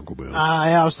Dead Pit, Uncle Bill.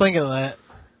 Yeah, I was thinking of that.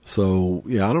 So,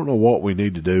 yeah, I don't know what we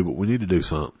need to do, but we need to do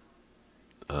something.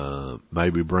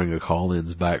 Maybe bring the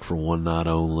call-ins back for one night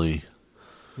only.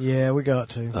 Yeah, we got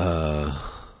to.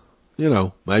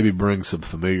 Maybe bring some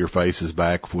familiar faces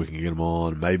back if we can get them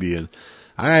on.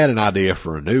 I had an idea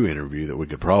for a new interview that we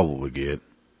could probably get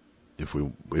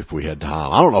if we had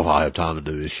time. I don't know if I have time to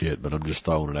do this shit, but I'm just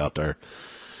throwing it out there.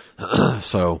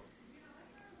 So,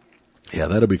 yeah,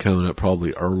 that'll be coming up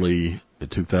probably early in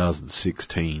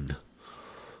 2016.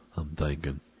 I'm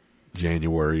thinking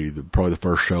January, probably the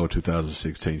first show of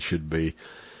 2016 should be,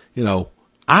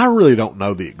 I really don't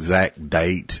know the exact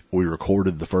date we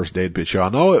recorded the first Dead Pit show. I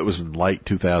know it was in late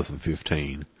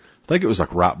 2015. I think it was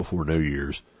like right before New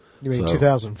Year's. You mean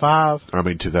 2005?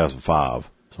 2005.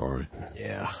 Sorry.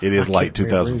 Yeah. It is late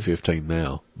 2015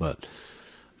 now, but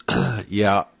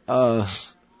yeah, but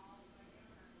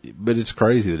it's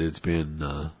crazy that it's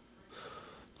been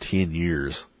 10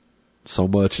 years. So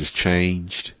much has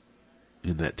changed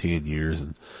in that 10 years,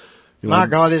 and my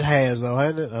God, it has though,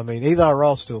 hasn't it? I mean, Eli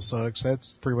Roth still sucks.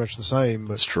 That's pretty much the same.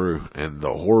 But it's true, and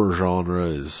the horror genre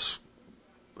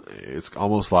it's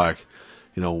almost like,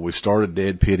 when we started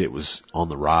Dead Pit, it was on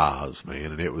the rise,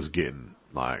 man, and it was getting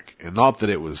and not that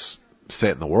it was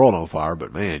setting the world on fire,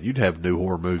 but man, you'd have a new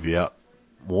horror movie out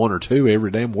 1 or 2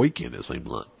 every damn weekend, it seemed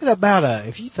like.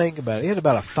 If you think about it, it had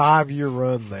about a 5-year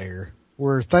run there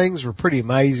where things were pretty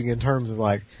amazing in terms of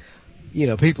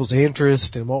people's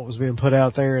interest and what was being put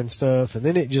out there and stuff, and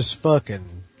then it just fucking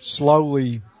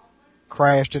slowly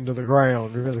crashed into the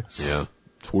ground, really. Yeah.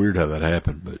 It's weird how that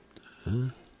happened,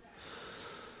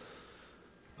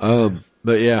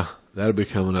 but yeah, that'll be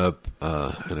coming up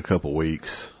in a couple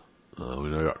weeks. We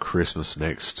know we got Christmas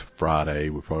next Friday.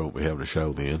 We probably won't be having a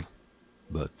show then.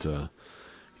 But,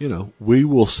 we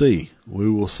will see. We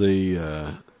will see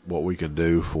what we can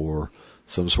do for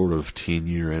some sort of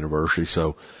 10-year anniversary.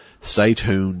 So stay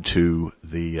tuned to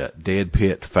the Dead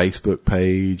Pit Facebook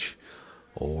page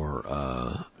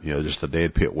or, just the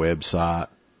Dead Pit website.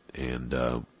 And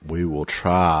we will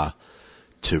try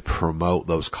to promote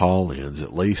those call-ins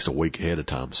at least a week ahead of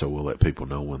time, so we'll let people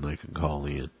know when they can call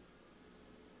in.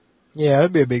 Yeah,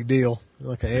 that'd be a big deal.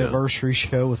 Like an anniversary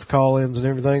show with call-ins and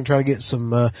everything. Try to get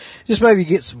some, just maybe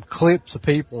get some clips of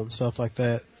people and stuff like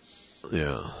that.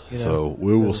 Yeah. So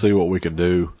we will see what we can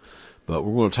do. But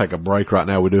we're going to take a break right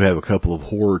now. We do have a couple of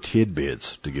horror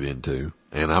tidbits to get into.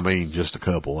 And I mean just a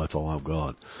couple. That's all I've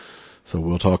got. So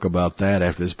we'll talk about that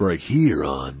after this break here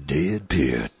on Dead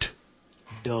Pit.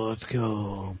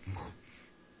 .com.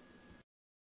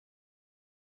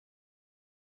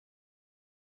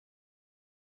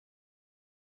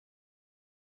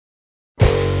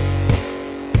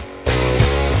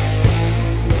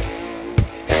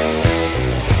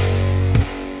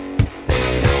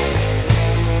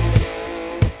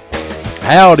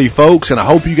 Howdy, folks, and I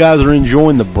hope you guys are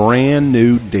enjoying the brand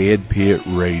new Dead Pit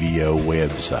Radio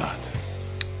website.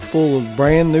 Full of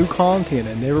brand new content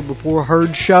and never before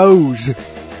heard shows.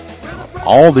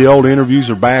 All the old interviews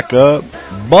are back up,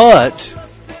 but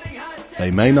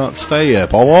they may not stay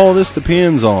up. All this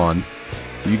depends on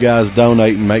you guys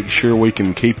donate and make sure we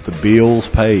can keep the bills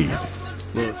paid.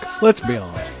 Look, let's be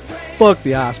honest. fuck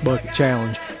the Ice Bucket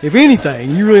Challenge. If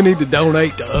anything, you really need to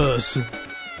donate to us.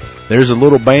 There's a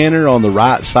little banner on the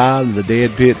right side of the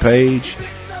Dead Pit page.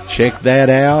 Check that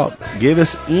out. Give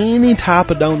us any type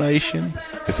of donation.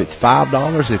 If it's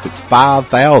 $5, if it's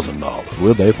 $5,000,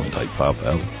 we'll definitely take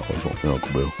 $5,000 from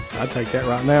Uncle Bill. I'd take that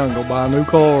right now and go buy a new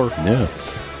car. Yeah.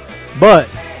 But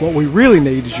what we really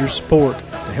need is your support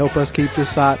to help us keep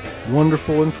this site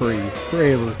wonderful and free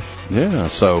forever. Yeah,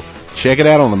 so check it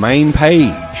out on the main page,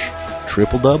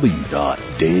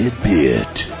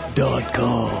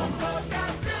 www.deadpit.com.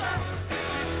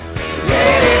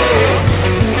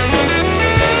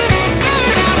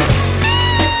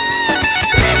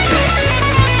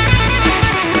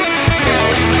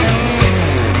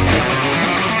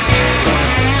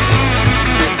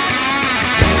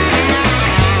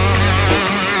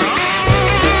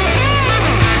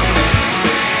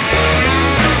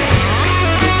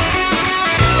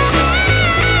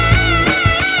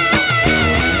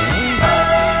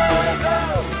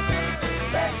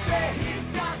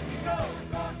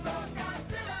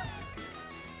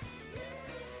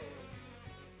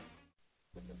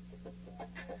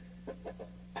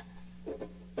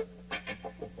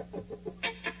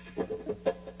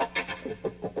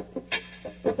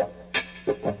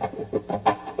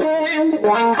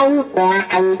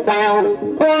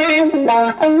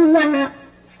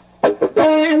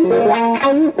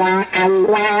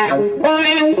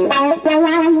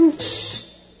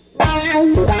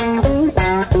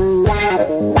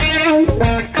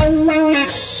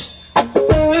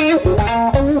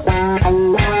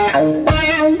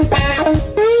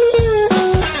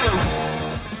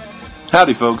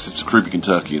 Howdy folks, it's the Creepy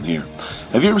Kentuckian here.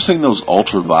 Have you ever seen those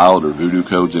ultraviolet or voodoo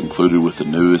codes included with the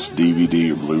newest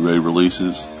DVD or Blu-ray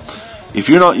releases? If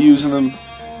you're not using them,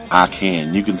 I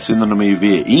can. You can send them to me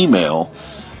via email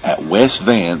at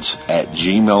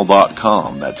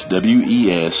wesvance@gmail.com. That's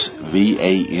WESVANCE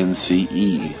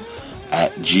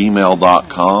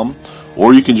 @gmail.com.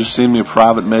 Or you can just send me a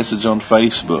private message on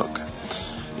Facebook.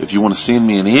 If you want to send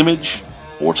me an image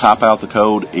or type out the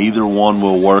code, either one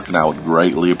will work, and I would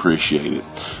greatly appreciate it.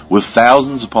 With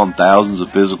thousands upon thousands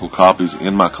of physical copies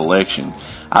in my collection,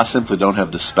 I simply don't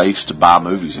have the space to buy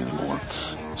movies anymore.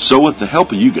 So with the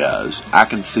help of you guys, I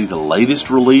can see the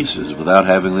latest releases without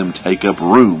having them take up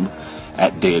room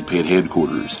at Dead Pit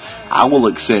headquarters. I will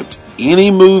accept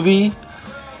any movie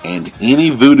and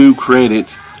any voodoo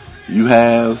credit you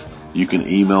have, you can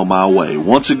email my way.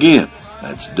 Once again,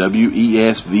 that's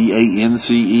WESVANCE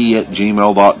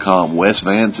 @gmail.com,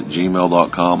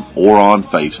 wesvance@gmail.com, or on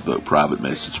Facebook, private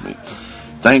message me.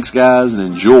 Thanks guys, and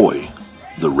enjoy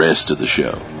the rest of the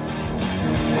show.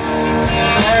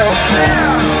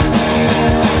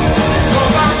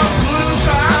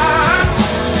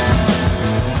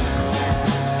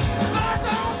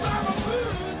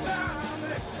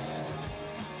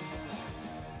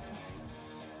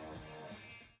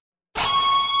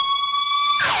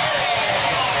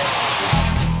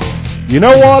 You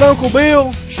know what, Uncle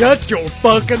Bill? Shut your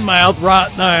fucking mouth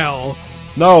right now.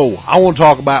 No, I want to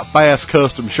talk about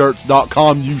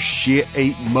FastCustomShirts.com, you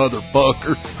shit-eating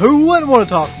motherfucker. Who wouldn't want to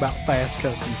talk about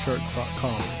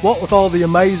FastCustomShirts.com? What with all the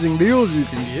amazing deals you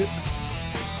can get?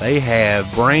 They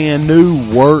have brand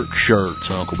new work shirts,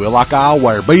 Uncle Bill, like I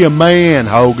wear. Be a man,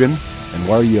 Hogan, and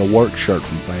wear you a work shirt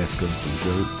from Fast Custom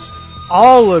Shirts.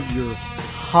 All of your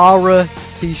horror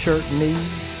t-shirt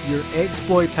needs, your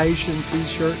exploitation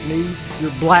t-shirt needs,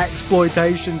 your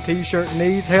blaxploitation t-shirt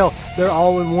needs. Hell, they're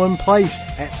all in one place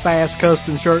at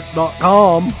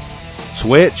FastCustomShirts.com.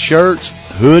 Sweatshirts,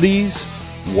 hoodies,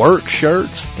 work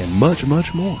shirts, and much,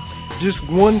 much more. Just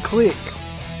one click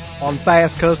on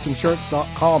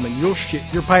FastCustomShirts.com and you'll shit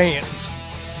your pants.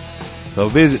 So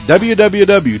visit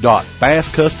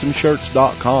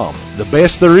www.FastCustomShirts.com. The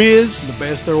best there is, The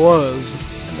best there was.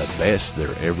 and the best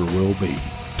there ever will be.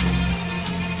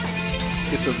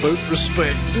 It's a vote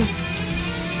respect.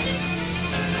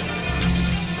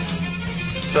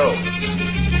 So,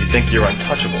 you think you're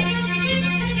untouchable?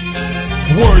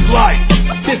 Word life,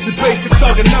 this is basic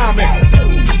thugonomics.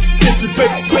 This is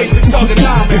basic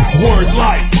thugonomics. Word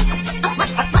life.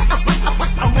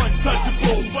 I'm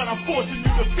untouchable, but I'm forcing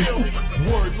you to feel it.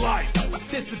 Word life,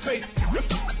 this is basic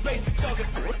thugonomics.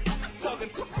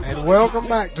 And welcome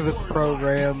back to the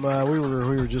program. We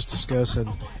were just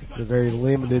discussing the very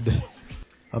limited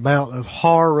amount of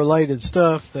horror-related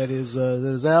stuff that is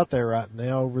out there right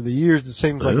now. Over the years, it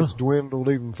seems like it's dwindled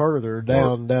even further,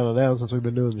 down since we've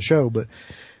been doing the show. But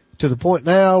to the point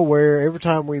now where every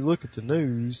time we look at the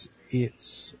news,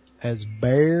 it's as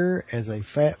bare as a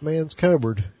fat man's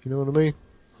cupboard. You know what I mean?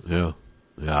 Yeah,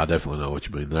 I definitely know what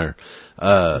you mean there.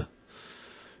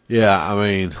 Yeah, I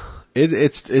mean,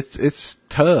 It's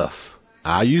tough.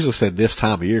 I usually said this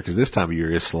time of year because this time of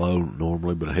year is slow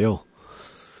normally, but hell,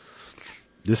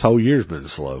 this whole year's been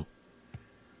slow.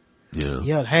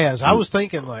 Yeah, it has. I was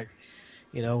thinking like,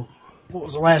 what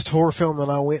was the last horror film that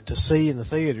I went to see in the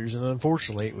theaters? And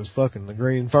unfortunately, it was fucking The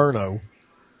Green Inferno.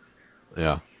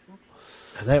 Yeah.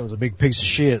 And that was a big piece of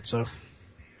shit, so.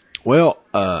 Well,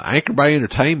 Anchor Bay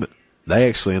Entertainment, they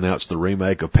actually announced the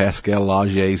remake of Pascal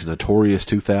Augier's notorious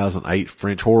 2008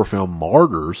 French horror film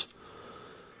Martyrs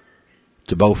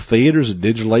to both theaters and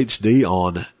digital HD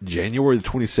on January the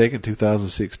 22nd,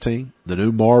 2016. The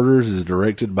new Martyrs is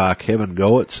directed by Kevin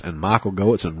Goetz and Michael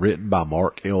Goetz and written by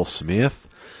Mark L. Smith.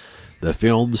 The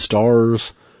film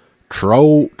stars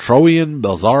Troyan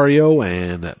Belzario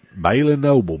and Bailey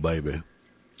Noble, baby.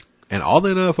 And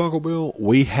oddly enough, Uncle Bill,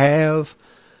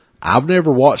 I've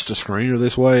never watched a screener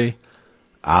this way.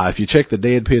 If you check the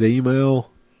Dead Pit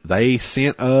email, they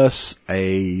sent us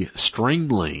a stream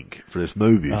link for this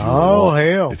movie.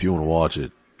 If you want to watch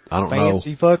it. I don't know.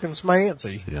 Fancy fucking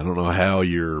smancy. Yeah, I don't know how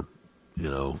your,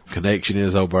 connection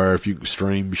is over there. If you can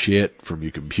stream shit from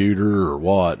your computer or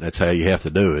what, that's how you have to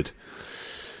do it.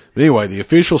 But anyway, the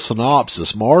official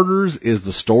synopsis, Martyrs is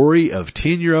the story of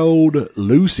 10-year-old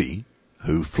Lucy,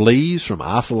 who flees from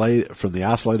the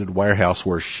isolated warehouse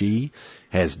where she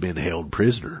has been held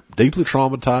prisoner. Deeply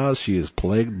traumatized, she is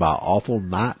plagued by awful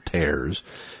night terrors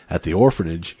at the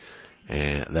orphanage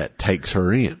and that takes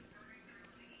her in.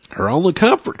 Her only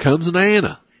comfort comes in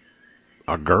Anna,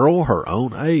 a girl her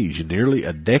own age. Nearly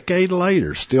a decade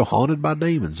later, still haunted by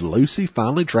demons, Lucy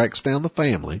finally tracks down the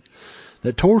family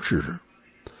that tortured her.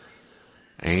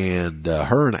 And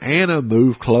her and Anna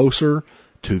move closer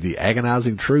to the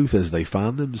agonizing truth as they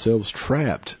find themselves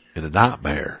trapped in a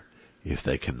nightmare. If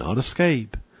they cannot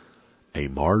escape, a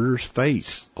martyr's fate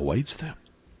awaits them.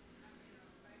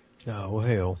 Oh,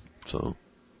 hell. So,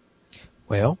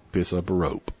 well, piss up a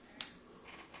rope.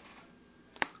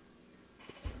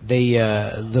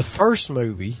 The first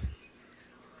movie,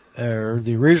 or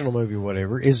the original movie,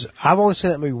 whatever, I've only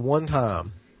seen that movie one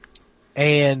time.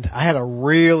 And I had a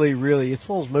it's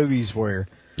one of those movies where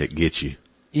it gets you.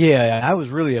 Yeah, I was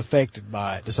really affected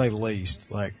by it, to say the least.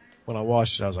 Like, when I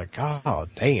watched it, I was like, oh,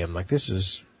 damn, like, this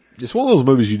is... It's one of those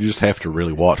movies you just have to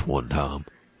really watch one time.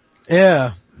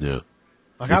 Yeah. Yeah.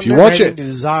 Like, I've never had any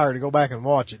desire to go back and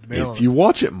watch it, to be honest. If you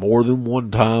watch it more than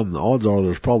one time, the odds are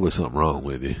there's probably something wrong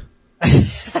with you.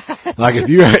 Like,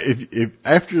 if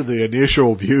after the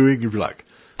initial viewing, if you're like,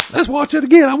 let's watch it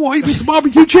again, I want to eat me some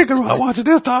barbecue chicken while I watch it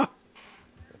this time.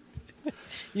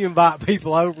 You invite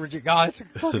people over and you go, it's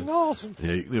fucking awesome.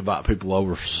 Yeah, you can invite people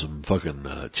over for some fucking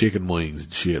chicken wings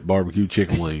and shit, barbecue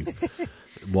chicken wings.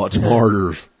 Watch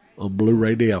Martyrs on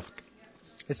Blu-ray disc.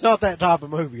 It's not that type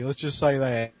of movie, let's just say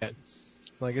that.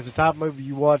 Like, it's a type of movie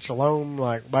you watch alone,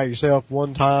 like, by yourself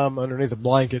one time underneath a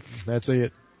blanket, that's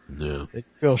it. Yeah. You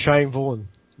feel shameful and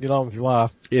get on with your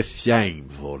life. It's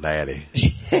shameful, Daddy.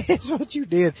 It's what you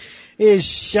did. It's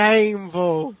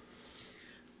shameful.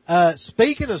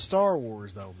 Speaking of Star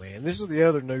Wars, though, man, this is the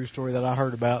other news story that I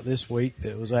heard about this week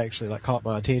that was actually, like, caught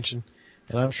my attention,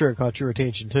 and I'm sure it caught your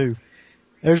attention, too.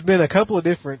 There's been a couple of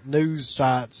different news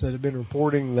sites that have been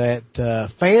reporting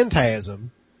that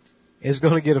Phantasm is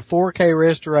going to get a 4K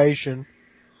restoration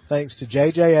thanks to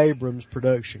J.J. Abrams'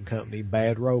 production company,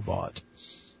 Bad Robot.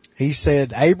 He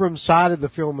said Abrams cited the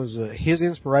film as his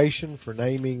inspiration for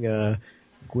naming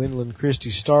Gwendolyn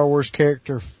Christie's Star Wars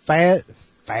character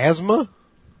Phasma?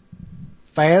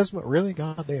 Phasma? Really?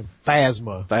 Goddamn.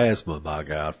 Phasma. Phasma, my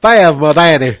God. Phasma,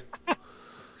 Daddy.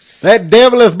 That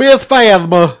devilish Miss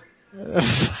Phasma.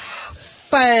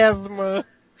 Phasma.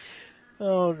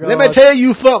 Oh, God. Let me tell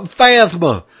you something,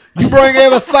 Phasma. You bring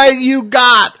everything you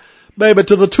got, baby,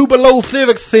 to the Tupelo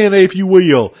Civic Center, if you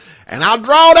will. And I'll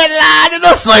draw that line in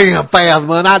the sand,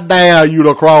 Phasma, and I dare you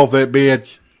to cross that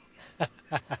bitch.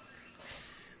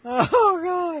 Oh,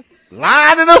 God.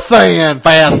 Line in the sand,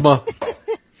 Phasma.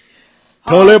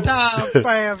 All time,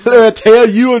 Phasma. Let me tell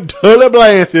you and Tully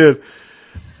Blanchard,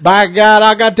 by God,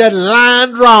 I got that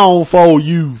line drawn for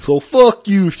you. So fuck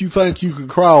you if you think you can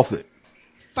cross it.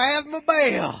 Phasma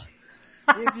Bell,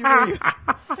 if you will.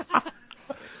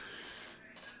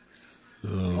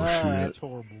 Shit. That's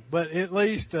horrible. But at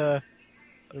least, it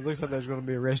looks like there's going to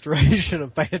be a restoration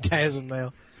of Phantasm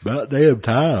now. About damn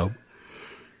time.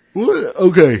 What?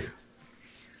 Okay.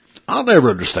 I'll never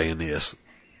understand this.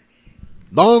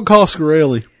 Don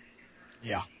Coscarelli.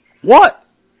 Yeah. What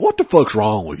the fuck's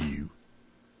wrong with you?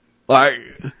 Like,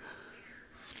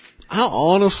 I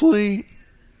honestly,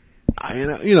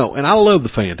 and I love the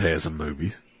Phantasm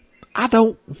movies. I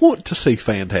don't want to see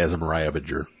Phantasm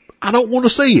Ravager. I don't want to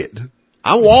see it.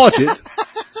 I watch it.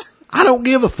 I don't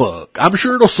give a fuck. I'm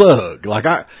sure it'll suck.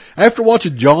 After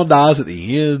watching John Dies at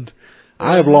the End,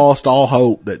 I have lost all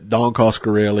hope that Don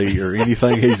Coscarelli or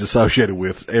anything he's associated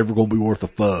with is ever going to be worth a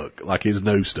fuck, like his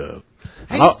new stuff.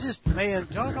 He's just, man,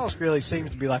 John Coscarelli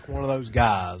seems to be like one of those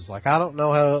guys. Like, I don't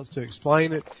know how else to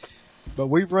explain it, but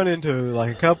we've run into,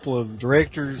 like, a couple of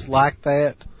directors like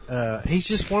that. He's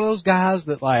just one of those guys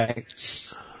that, like,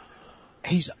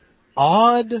 he's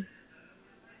odd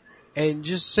and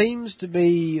just seems to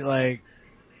be, like,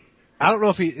 I don't know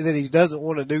if he doesn't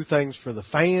want to do things for the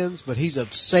fans, but he's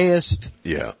obsessed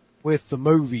with the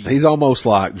movie. He's almost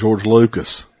like George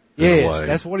Lucas. Yes,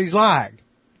 that's what he's like.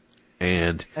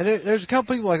 And there's a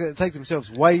couple people like that take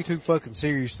themselves way too fucking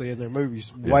seriously in their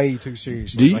movies, way too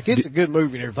seriously. It's a good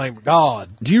movie and everything, but God.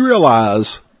 Do you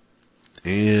realize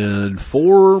in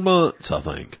 4 months, I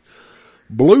think,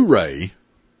 Blu-ray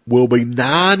will be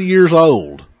 9 years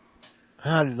old?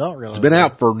 I did not realize It's been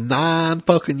out for 9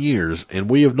 fucking years, and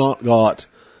we have not got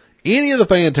any of the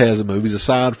Phantasm movies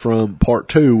aside from Part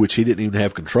 2, which he didn't even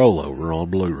have control over on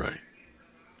Blu-ray.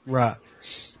 Right.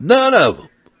 None of them.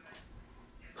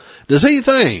 Does he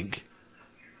think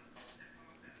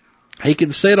he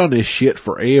can sit on this shit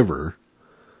forever?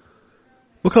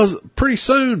 Because pretty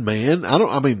soon, man,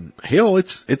 hell,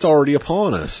 it's already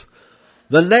upon us.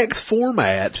 The next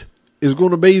format is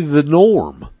going to be the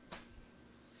norm.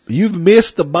 You've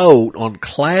missed the boat on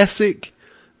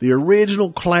the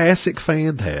original classic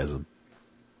Phantasm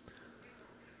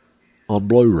on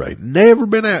Blu-ray. Never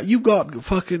been out. You got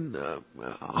fucking,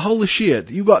 holy shit,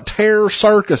 you got Terror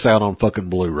Circus out on fucking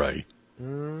Blu-ray.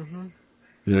 Mm-hmm.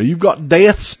 You know, you've got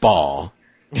Death Spa.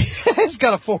 It's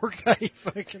got a 4K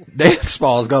fucking. Death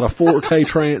Spa's got a 4K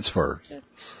transfer.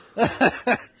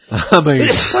 I mean,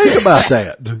 think about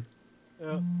that.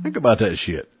 Yeah. Think about that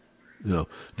shit. You know,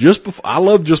 just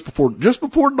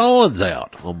before Dawn's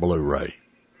out on Blu-ray.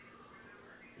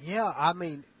 Yeah, I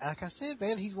mean, like I said,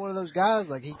 man, he's one of those guys,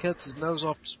 like, he cuts his nose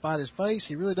off to spite his face.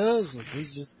 He really does. Like,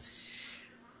 he's just,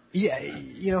 yeah,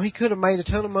 you know, he could have made a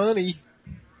ton of money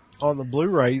on the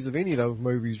Blu-rays of any of those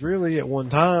movies, really, at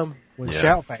one time, when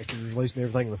Shout Factory was releasing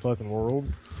everything in the fucking world.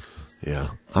 Yeah.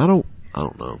 I don't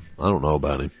know. I don't know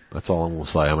about him. That's all I'm going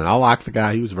to say. I mean, I like the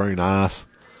guy. He was very nice.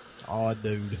 Odd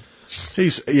dude.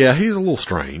 He's a little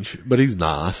strange, but he's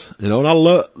nice. You know, and I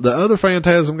love the other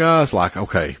Phantasm guys, like,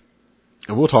 okay,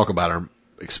 and we'll talk about our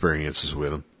experiences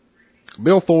with him.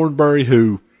 Bill Thornbury,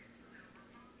 who,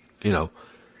 you know,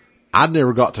 I'd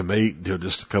never got to meet until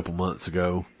just a couple months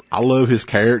ago. I love his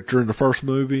character in the first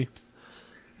movie.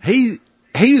 He's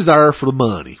there for the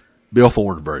money. Bill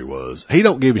Thornbury was. He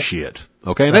don't give a shit.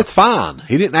 Okay, and that's fine.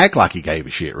 He didn't act like he gave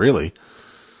a shit, really.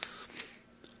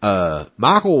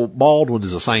 Michael Baldwin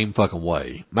is the same fucking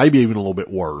way. Maybe even a little bit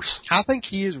worse. I think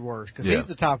he is worse, because he's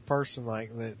the type of person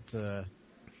like that,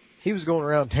 he was going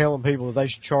around telling people that they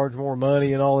should charge more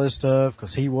money and all this stuff,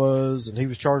 because he was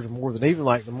charging more than even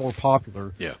like the more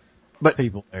popular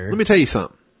people there. Let me tell you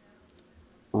something.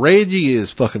 Reggie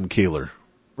is fucking killer.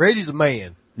 Reggie's the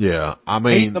man. Yeah, I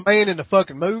mean, he's the man in the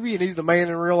fucking movie, and he's the man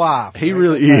in real life. He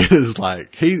really is. Like,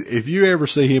 if you ever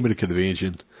see him at a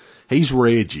convention, he's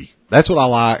Reggie. That's what I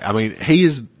like. I mean, he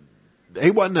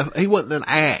wasn't an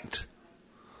act.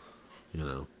 You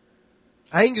know.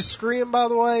 Angus Scrimm, by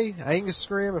the way,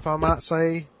 if I might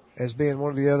say, as being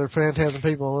one of the other Phantasm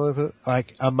people,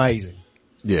 like, amazing.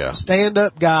 Yeah.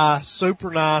 Stand-up guy, super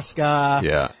nice guy.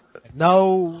 Yeah.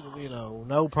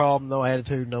 No problem, no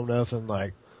attitude, no nothing,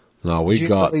 like. No, we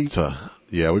got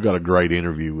a great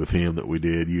interview with him that we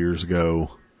did years ago.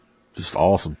 Just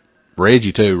awesome.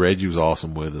 Reggie too. Reggie was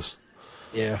awesome with us.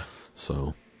 Yeah.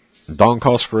 So, Don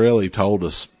Coscarelli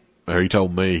he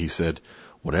told me, he said,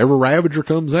 whenever Ravager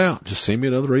comes out, just send me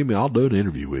another email. I'll do an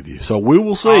interview with you. So we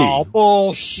will see. Oh,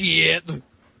 bullshit.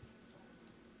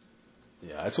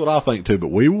 Yeah, that's what I think too, but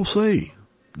we will see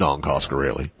Don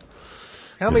Coscarelli.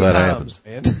 How many times,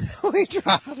 man? We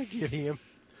try to get him.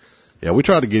 Yeah, we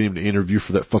tried to get him to interview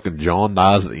for that fucking John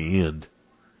Dies at the End.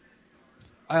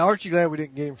 Aren't you glad we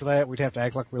didn't get him for that? We'd have to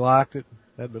act like we liked it.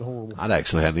 That'd been horrible. I'd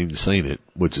actually hadn't even seen it,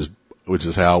 which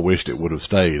is how I wished it would have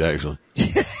stayed, actually.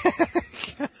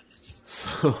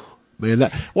 So, man,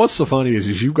 what's so funny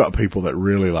is you've got people that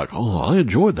really like, oh, I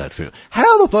enjoyed that film.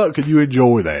 How the fuck could you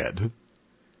enjoy that?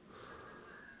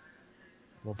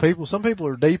 Well, some people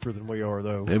are deeper than we are,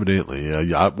 though. Evidently,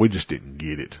 yeah. We just didn't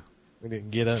get it. We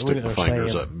didn't get it. Stick my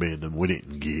fingers up and bend them. We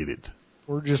didn't get it.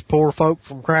 We're just poor folk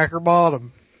from Cracker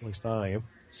Bottom. At least I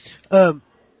am.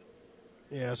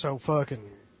 Yeah, so fucking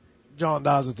John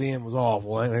Dies at the End was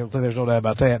awful. I don't think there's no doubt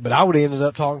about that. But I would have ended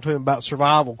up talking to him about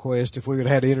Survival Quest if we would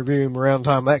have had to interview him around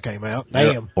the time that came out.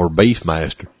 Damn. Or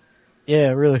Beastmaster.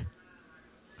 Yeah, really.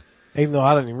 Even though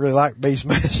I didn't even really like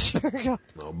Beastmaster.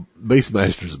 No,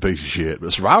 Beastmaster's a piece of shit,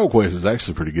 but Survival Quest is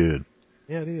actually pretty good.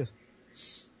 Yeah, it is.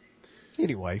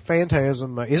 Anyway,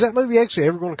 Phantasm. Is that movie actually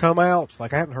ever going to come out?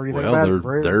 Like, I haven't heard anything about it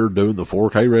forever. They're doing the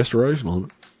 4K restoration on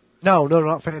it. No,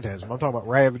 not Phantasm. I'm talking about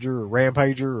Ravager or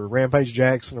Rampager or Rampage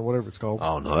Jackson or whatever it's called.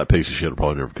 Oh, no, that piece of shit will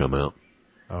probably never come out.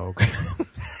 Oh, okay.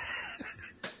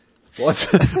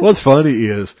 What's funny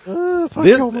is, a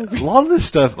lot of this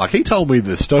stuff, like he told me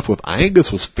this stuff with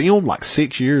Angus was filmed like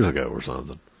 6 years ago or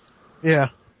something. Yeah.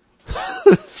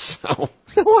 So,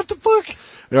 what the fuck?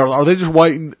 Are they just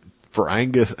waiting for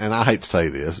Angus, and I hate to say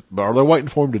this, but are they waiting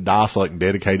for him to die so they can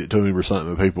dedicate it to him or something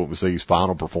and people can see his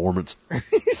final performance? You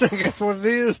think that's what it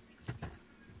is?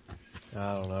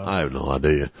 I don't know. I have no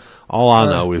idea. All I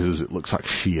know is it looks like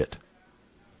shit.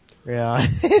 Yeah.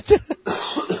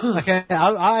 Okay,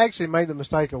 I actually made the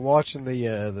mistake of watching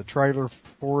the trailer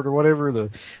for it or whatever, the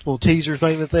little teaser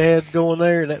thing that they had going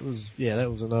there, and that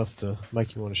was enough to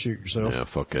make you want to shoot yourself. Yeah,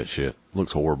 fuck that shit.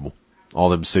 Looks horrible. All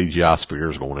them CGI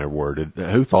spheres going everywhere.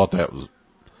 Who thought that was?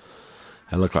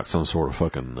 That looked like some sort of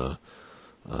fucking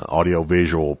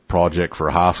audio-visual project for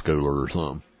a high schooler or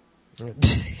something.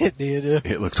 It did.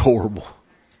 It looked horrible.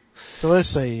 So let's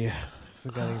see if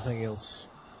we got anything else.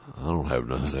 I don't have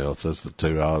nothing else. That's the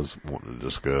two I was wanting to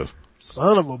discuss.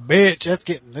 Son of a bitch! That's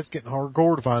getting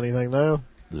hardcore to find anything now.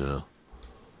 Yeah.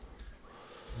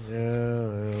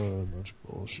 Yeah, bunch of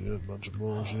bullshit.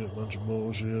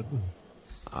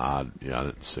 I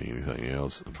didn't see anything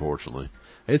else, unfortunately.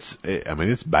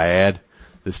 It's bad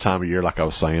this time of year, like I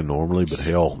was saying normally, but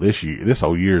hell, this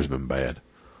whole year's been bad.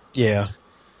 Yeah.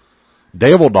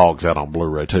 Devil Dog's out on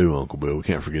Blu-ray too, Uncle Bill. We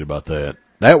can't forget about that.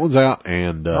 That one's out,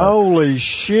 and holy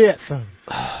shit!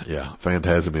 Yeah,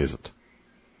 Phantasm isn't.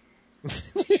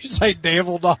 Did you say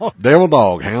Devil Dog? Devil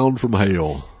Dog, Hound from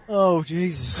Hell. Oh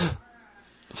Jesus!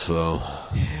 So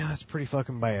yeah, that's pretty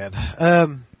fucking bad.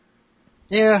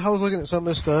 Yeah, I was looking at some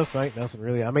of this stuff. Ain't nothing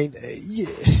really. I mean,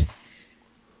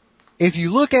 if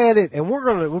you look at it, and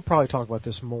we'll probably talk about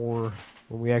this more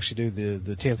when we actually do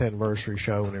the 10th anniversary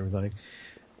show and everything.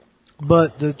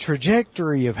 But the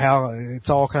trajectory of how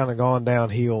it's all kind of gone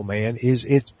downhill, man,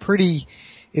 it's pretty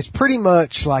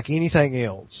much like anything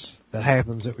else that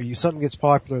happens that when something gets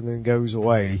popular and then goes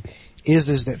away,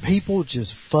 is that people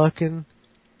just fucking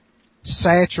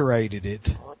saturated it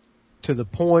to the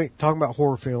point, talking about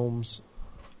horror films,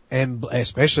 and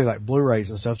especially like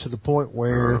Blu-rays and stuff, to the point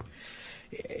where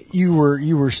you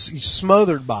were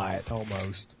smothered by it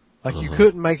almost. Like you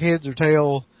couldn't make heads or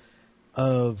tail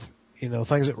of,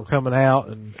 things that were coming out,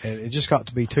 and it just got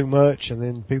to be too much, and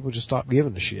then people just stopped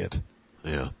giving a shit.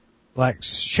 Yeah. Like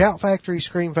Shout Factory,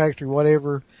 Scream Factory,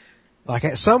 whatever. Like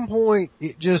at some point,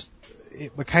 it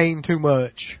became too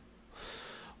much.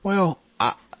 Well,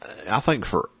 I think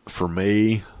for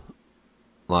me,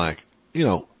 like,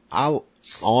 I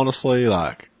honestly,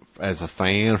 like, as a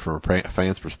fan, from a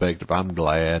fan's perspective, I'm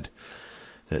glad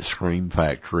that Scream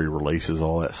Factory releases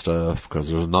all that stuff, because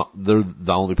they're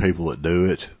the only people that do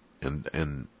it,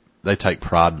 and they take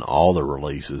pride in all their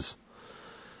releases.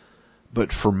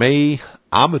 But for me,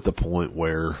 I'm at the point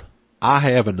where I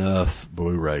have enough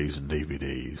Blu-rays and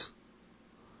DVDs.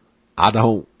 I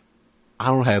don't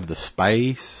have the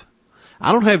space.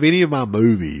 I don't have any of my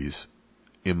movies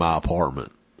in my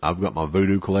apartment. I've got my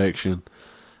Voodoo collection.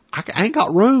 I ain't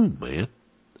got room, man.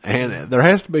 And there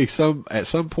has to be at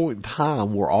some point in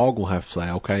time, we're all going to have to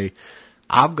say, okay,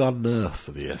 I've got enough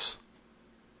of this.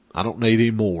 I don't need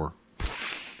any more.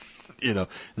 And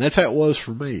that's how it was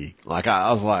for me. Like,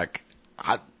 I was like,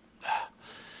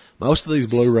 most of these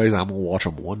Blu-rays, I'm going to watch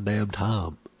them one damn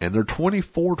time. And they're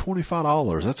 $24,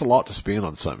 $25. That's a lot to spend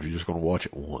on something if you're just going to watch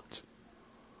it once.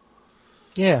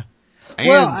 Yeah.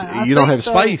 And you don't have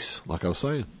space, like I was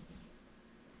saying.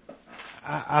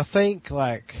 I think,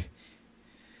 like,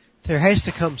 there has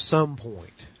to come some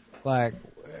point. Like,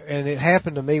 and it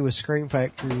happened to me with Scream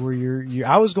Factory, where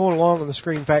I was going along on the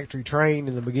Scream Factory train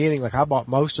in the beginning, like I bought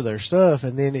most of their stuff,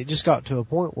 and then it just got to a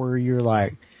point where you're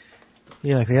like,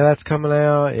 yeah, that's coming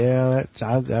out, yeah,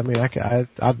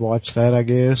 I'd watch that, I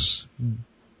guess.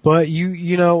 But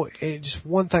it's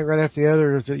one thing right after the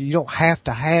other, is that you don't have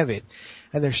to have it,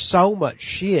 and there's so much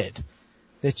shit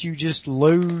that you just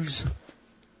lose.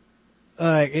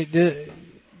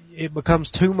 It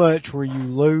becomes too much where you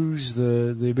lose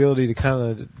the ability to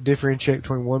kind of differentiate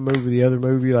between one movie and the other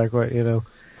movie. Like what, I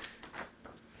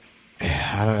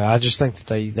don't know. I just think that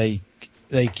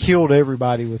they killed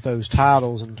everybody with those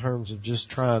titles in terms of just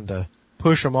trying to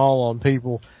push them all on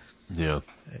people. Yeah.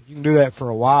 You can do that for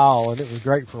a while, and it was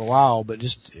great for a while, but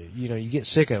just, you get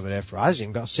sick of it after. I just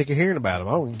even got sick of hearing about them.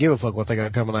 I don't even give a fuck what they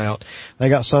got coming out. They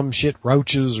got some shit,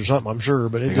 Roaches or something, I'm sure,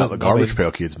 but They got the Garbage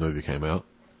Pail Kids movie came out.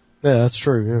 Yeah, that's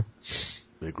true, yeah.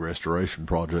 Big restoration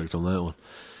project on that one.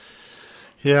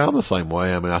 Yeah, I'm the same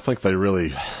way. I mean, I think they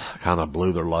really kind of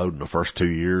blew their load in the first 2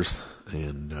 years,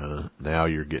 and now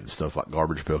you're getting stuff like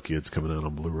Garbage Pail Kids coming out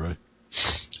on Blu-ray.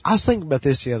 I was thinking about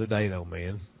this the other day, though,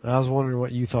 man. I was wondering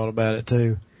what you thought about it,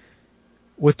 too.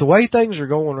 With the way things are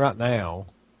going right now,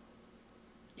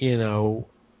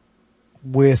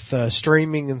 with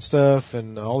streaming and stuff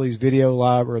and all these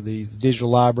these digital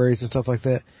libraries and stuff like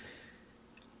that,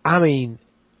 I mean,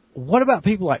 what about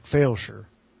people like Felsher?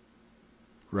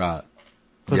 Right.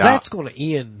 Because that's going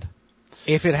to end,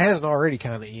 if it hasn't already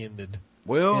kind of ended.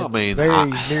 Well, I mean, very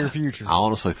near future. I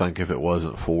honestly think if it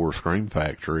wasn't for Scream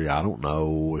Factory, I don't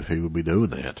know if he would be doing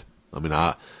that. I mean,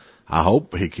 I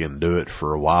hope he can do it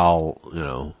for a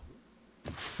while,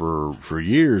 for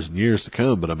years and years to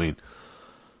come. But I mean,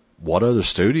 what other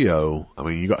studio? I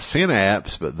mean, you got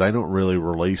Synapse, but they don't really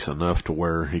release enough to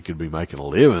where he could be making a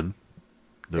living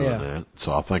doing that.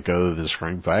 So I think other than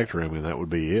Scream Factory, I mean, that would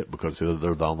be it, because they're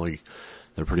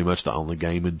pretty much the only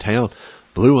game in town.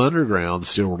 Blue Underground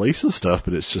still releases stuff,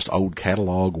 but it's just old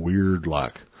catalog, weird,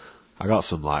 like, I got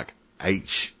some, like,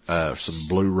 some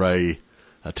Blu-ray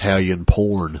Italian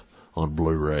porn on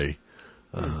Blu-ray,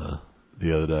 the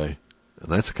other day. And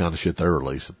that's the kind of shit they're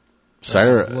releasing.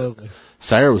 Sarah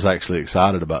was actually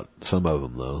excited about some of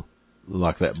them, though.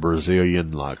 Like that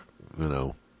Brazilian, like,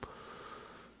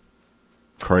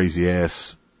 crazy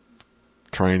ass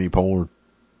tranny porn.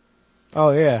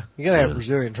 Oh, yeah. You gotta have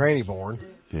Brazilian tranny porn.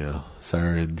 Yeah,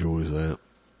 Sarah enjoys that.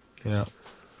 Yeah.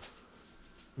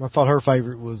 I thought her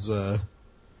favorite was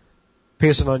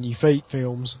Pissing on Your Feet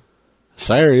films.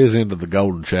 Sarah is into the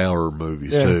Golden Shower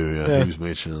movies, too. Yeah. He was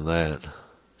mentioning that.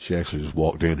 She actually just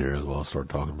walked in here as well. I started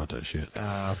talking about that shit.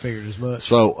 I figured as much.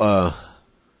 So,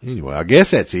 anyway, I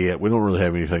guess that's it. We don't really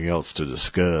have anything else to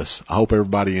discuss. I hope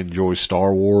everybody enjoys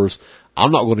Star Wars.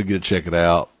 I'm not going to get to check it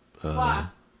out. Why?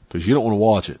 Because you don't want to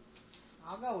watch it.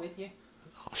 I'll go with you.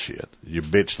 Oh, shit. You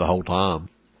bitch the whole time.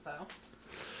 So?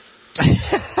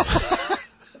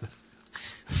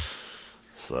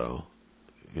 So,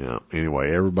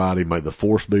 anyway, everybody, may the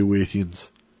Force be with you.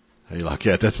 Hey, like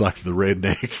that, that's like the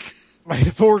redneck. May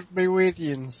the Force be with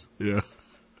you. Yeah.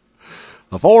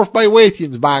 The Force be with you,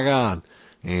 by God.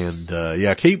 And,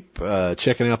 keep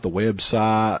checking out the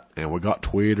website. And we got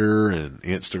Twitter and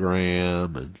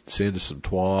Instagram, and send us some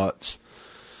twats.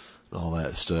 All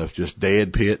that stuff. Just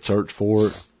Dead Pit, search for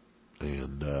it.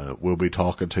 And we'll be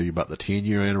talking to you about the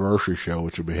 10-year anniversary show,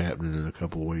 which will be happening in a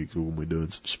couple of weeks. We'll be doing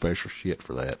some special shit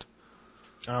for that.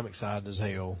 I'm excited as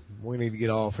hell. We need to get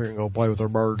off here and go play with our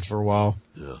birds for a while.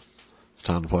 Yeah. It's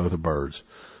time to play with the birds.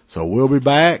 So we'll be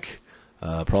back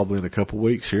probably in a couple of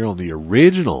weeks here on the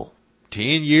original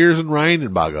 10 Years and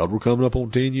Raining. By God, we're coming up on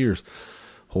 10 years.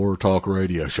 Horror Talk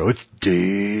Radio Show. It's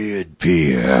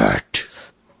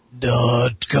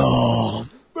DeadPit.com.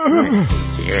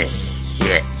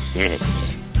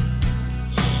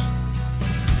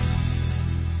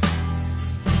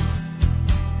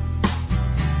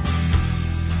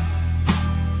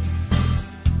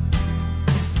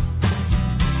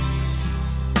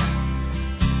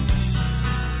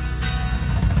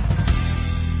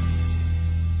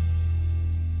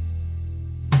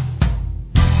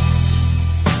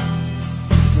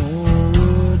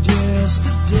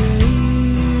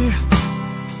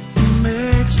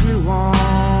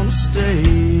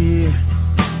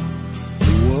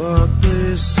 What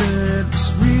they say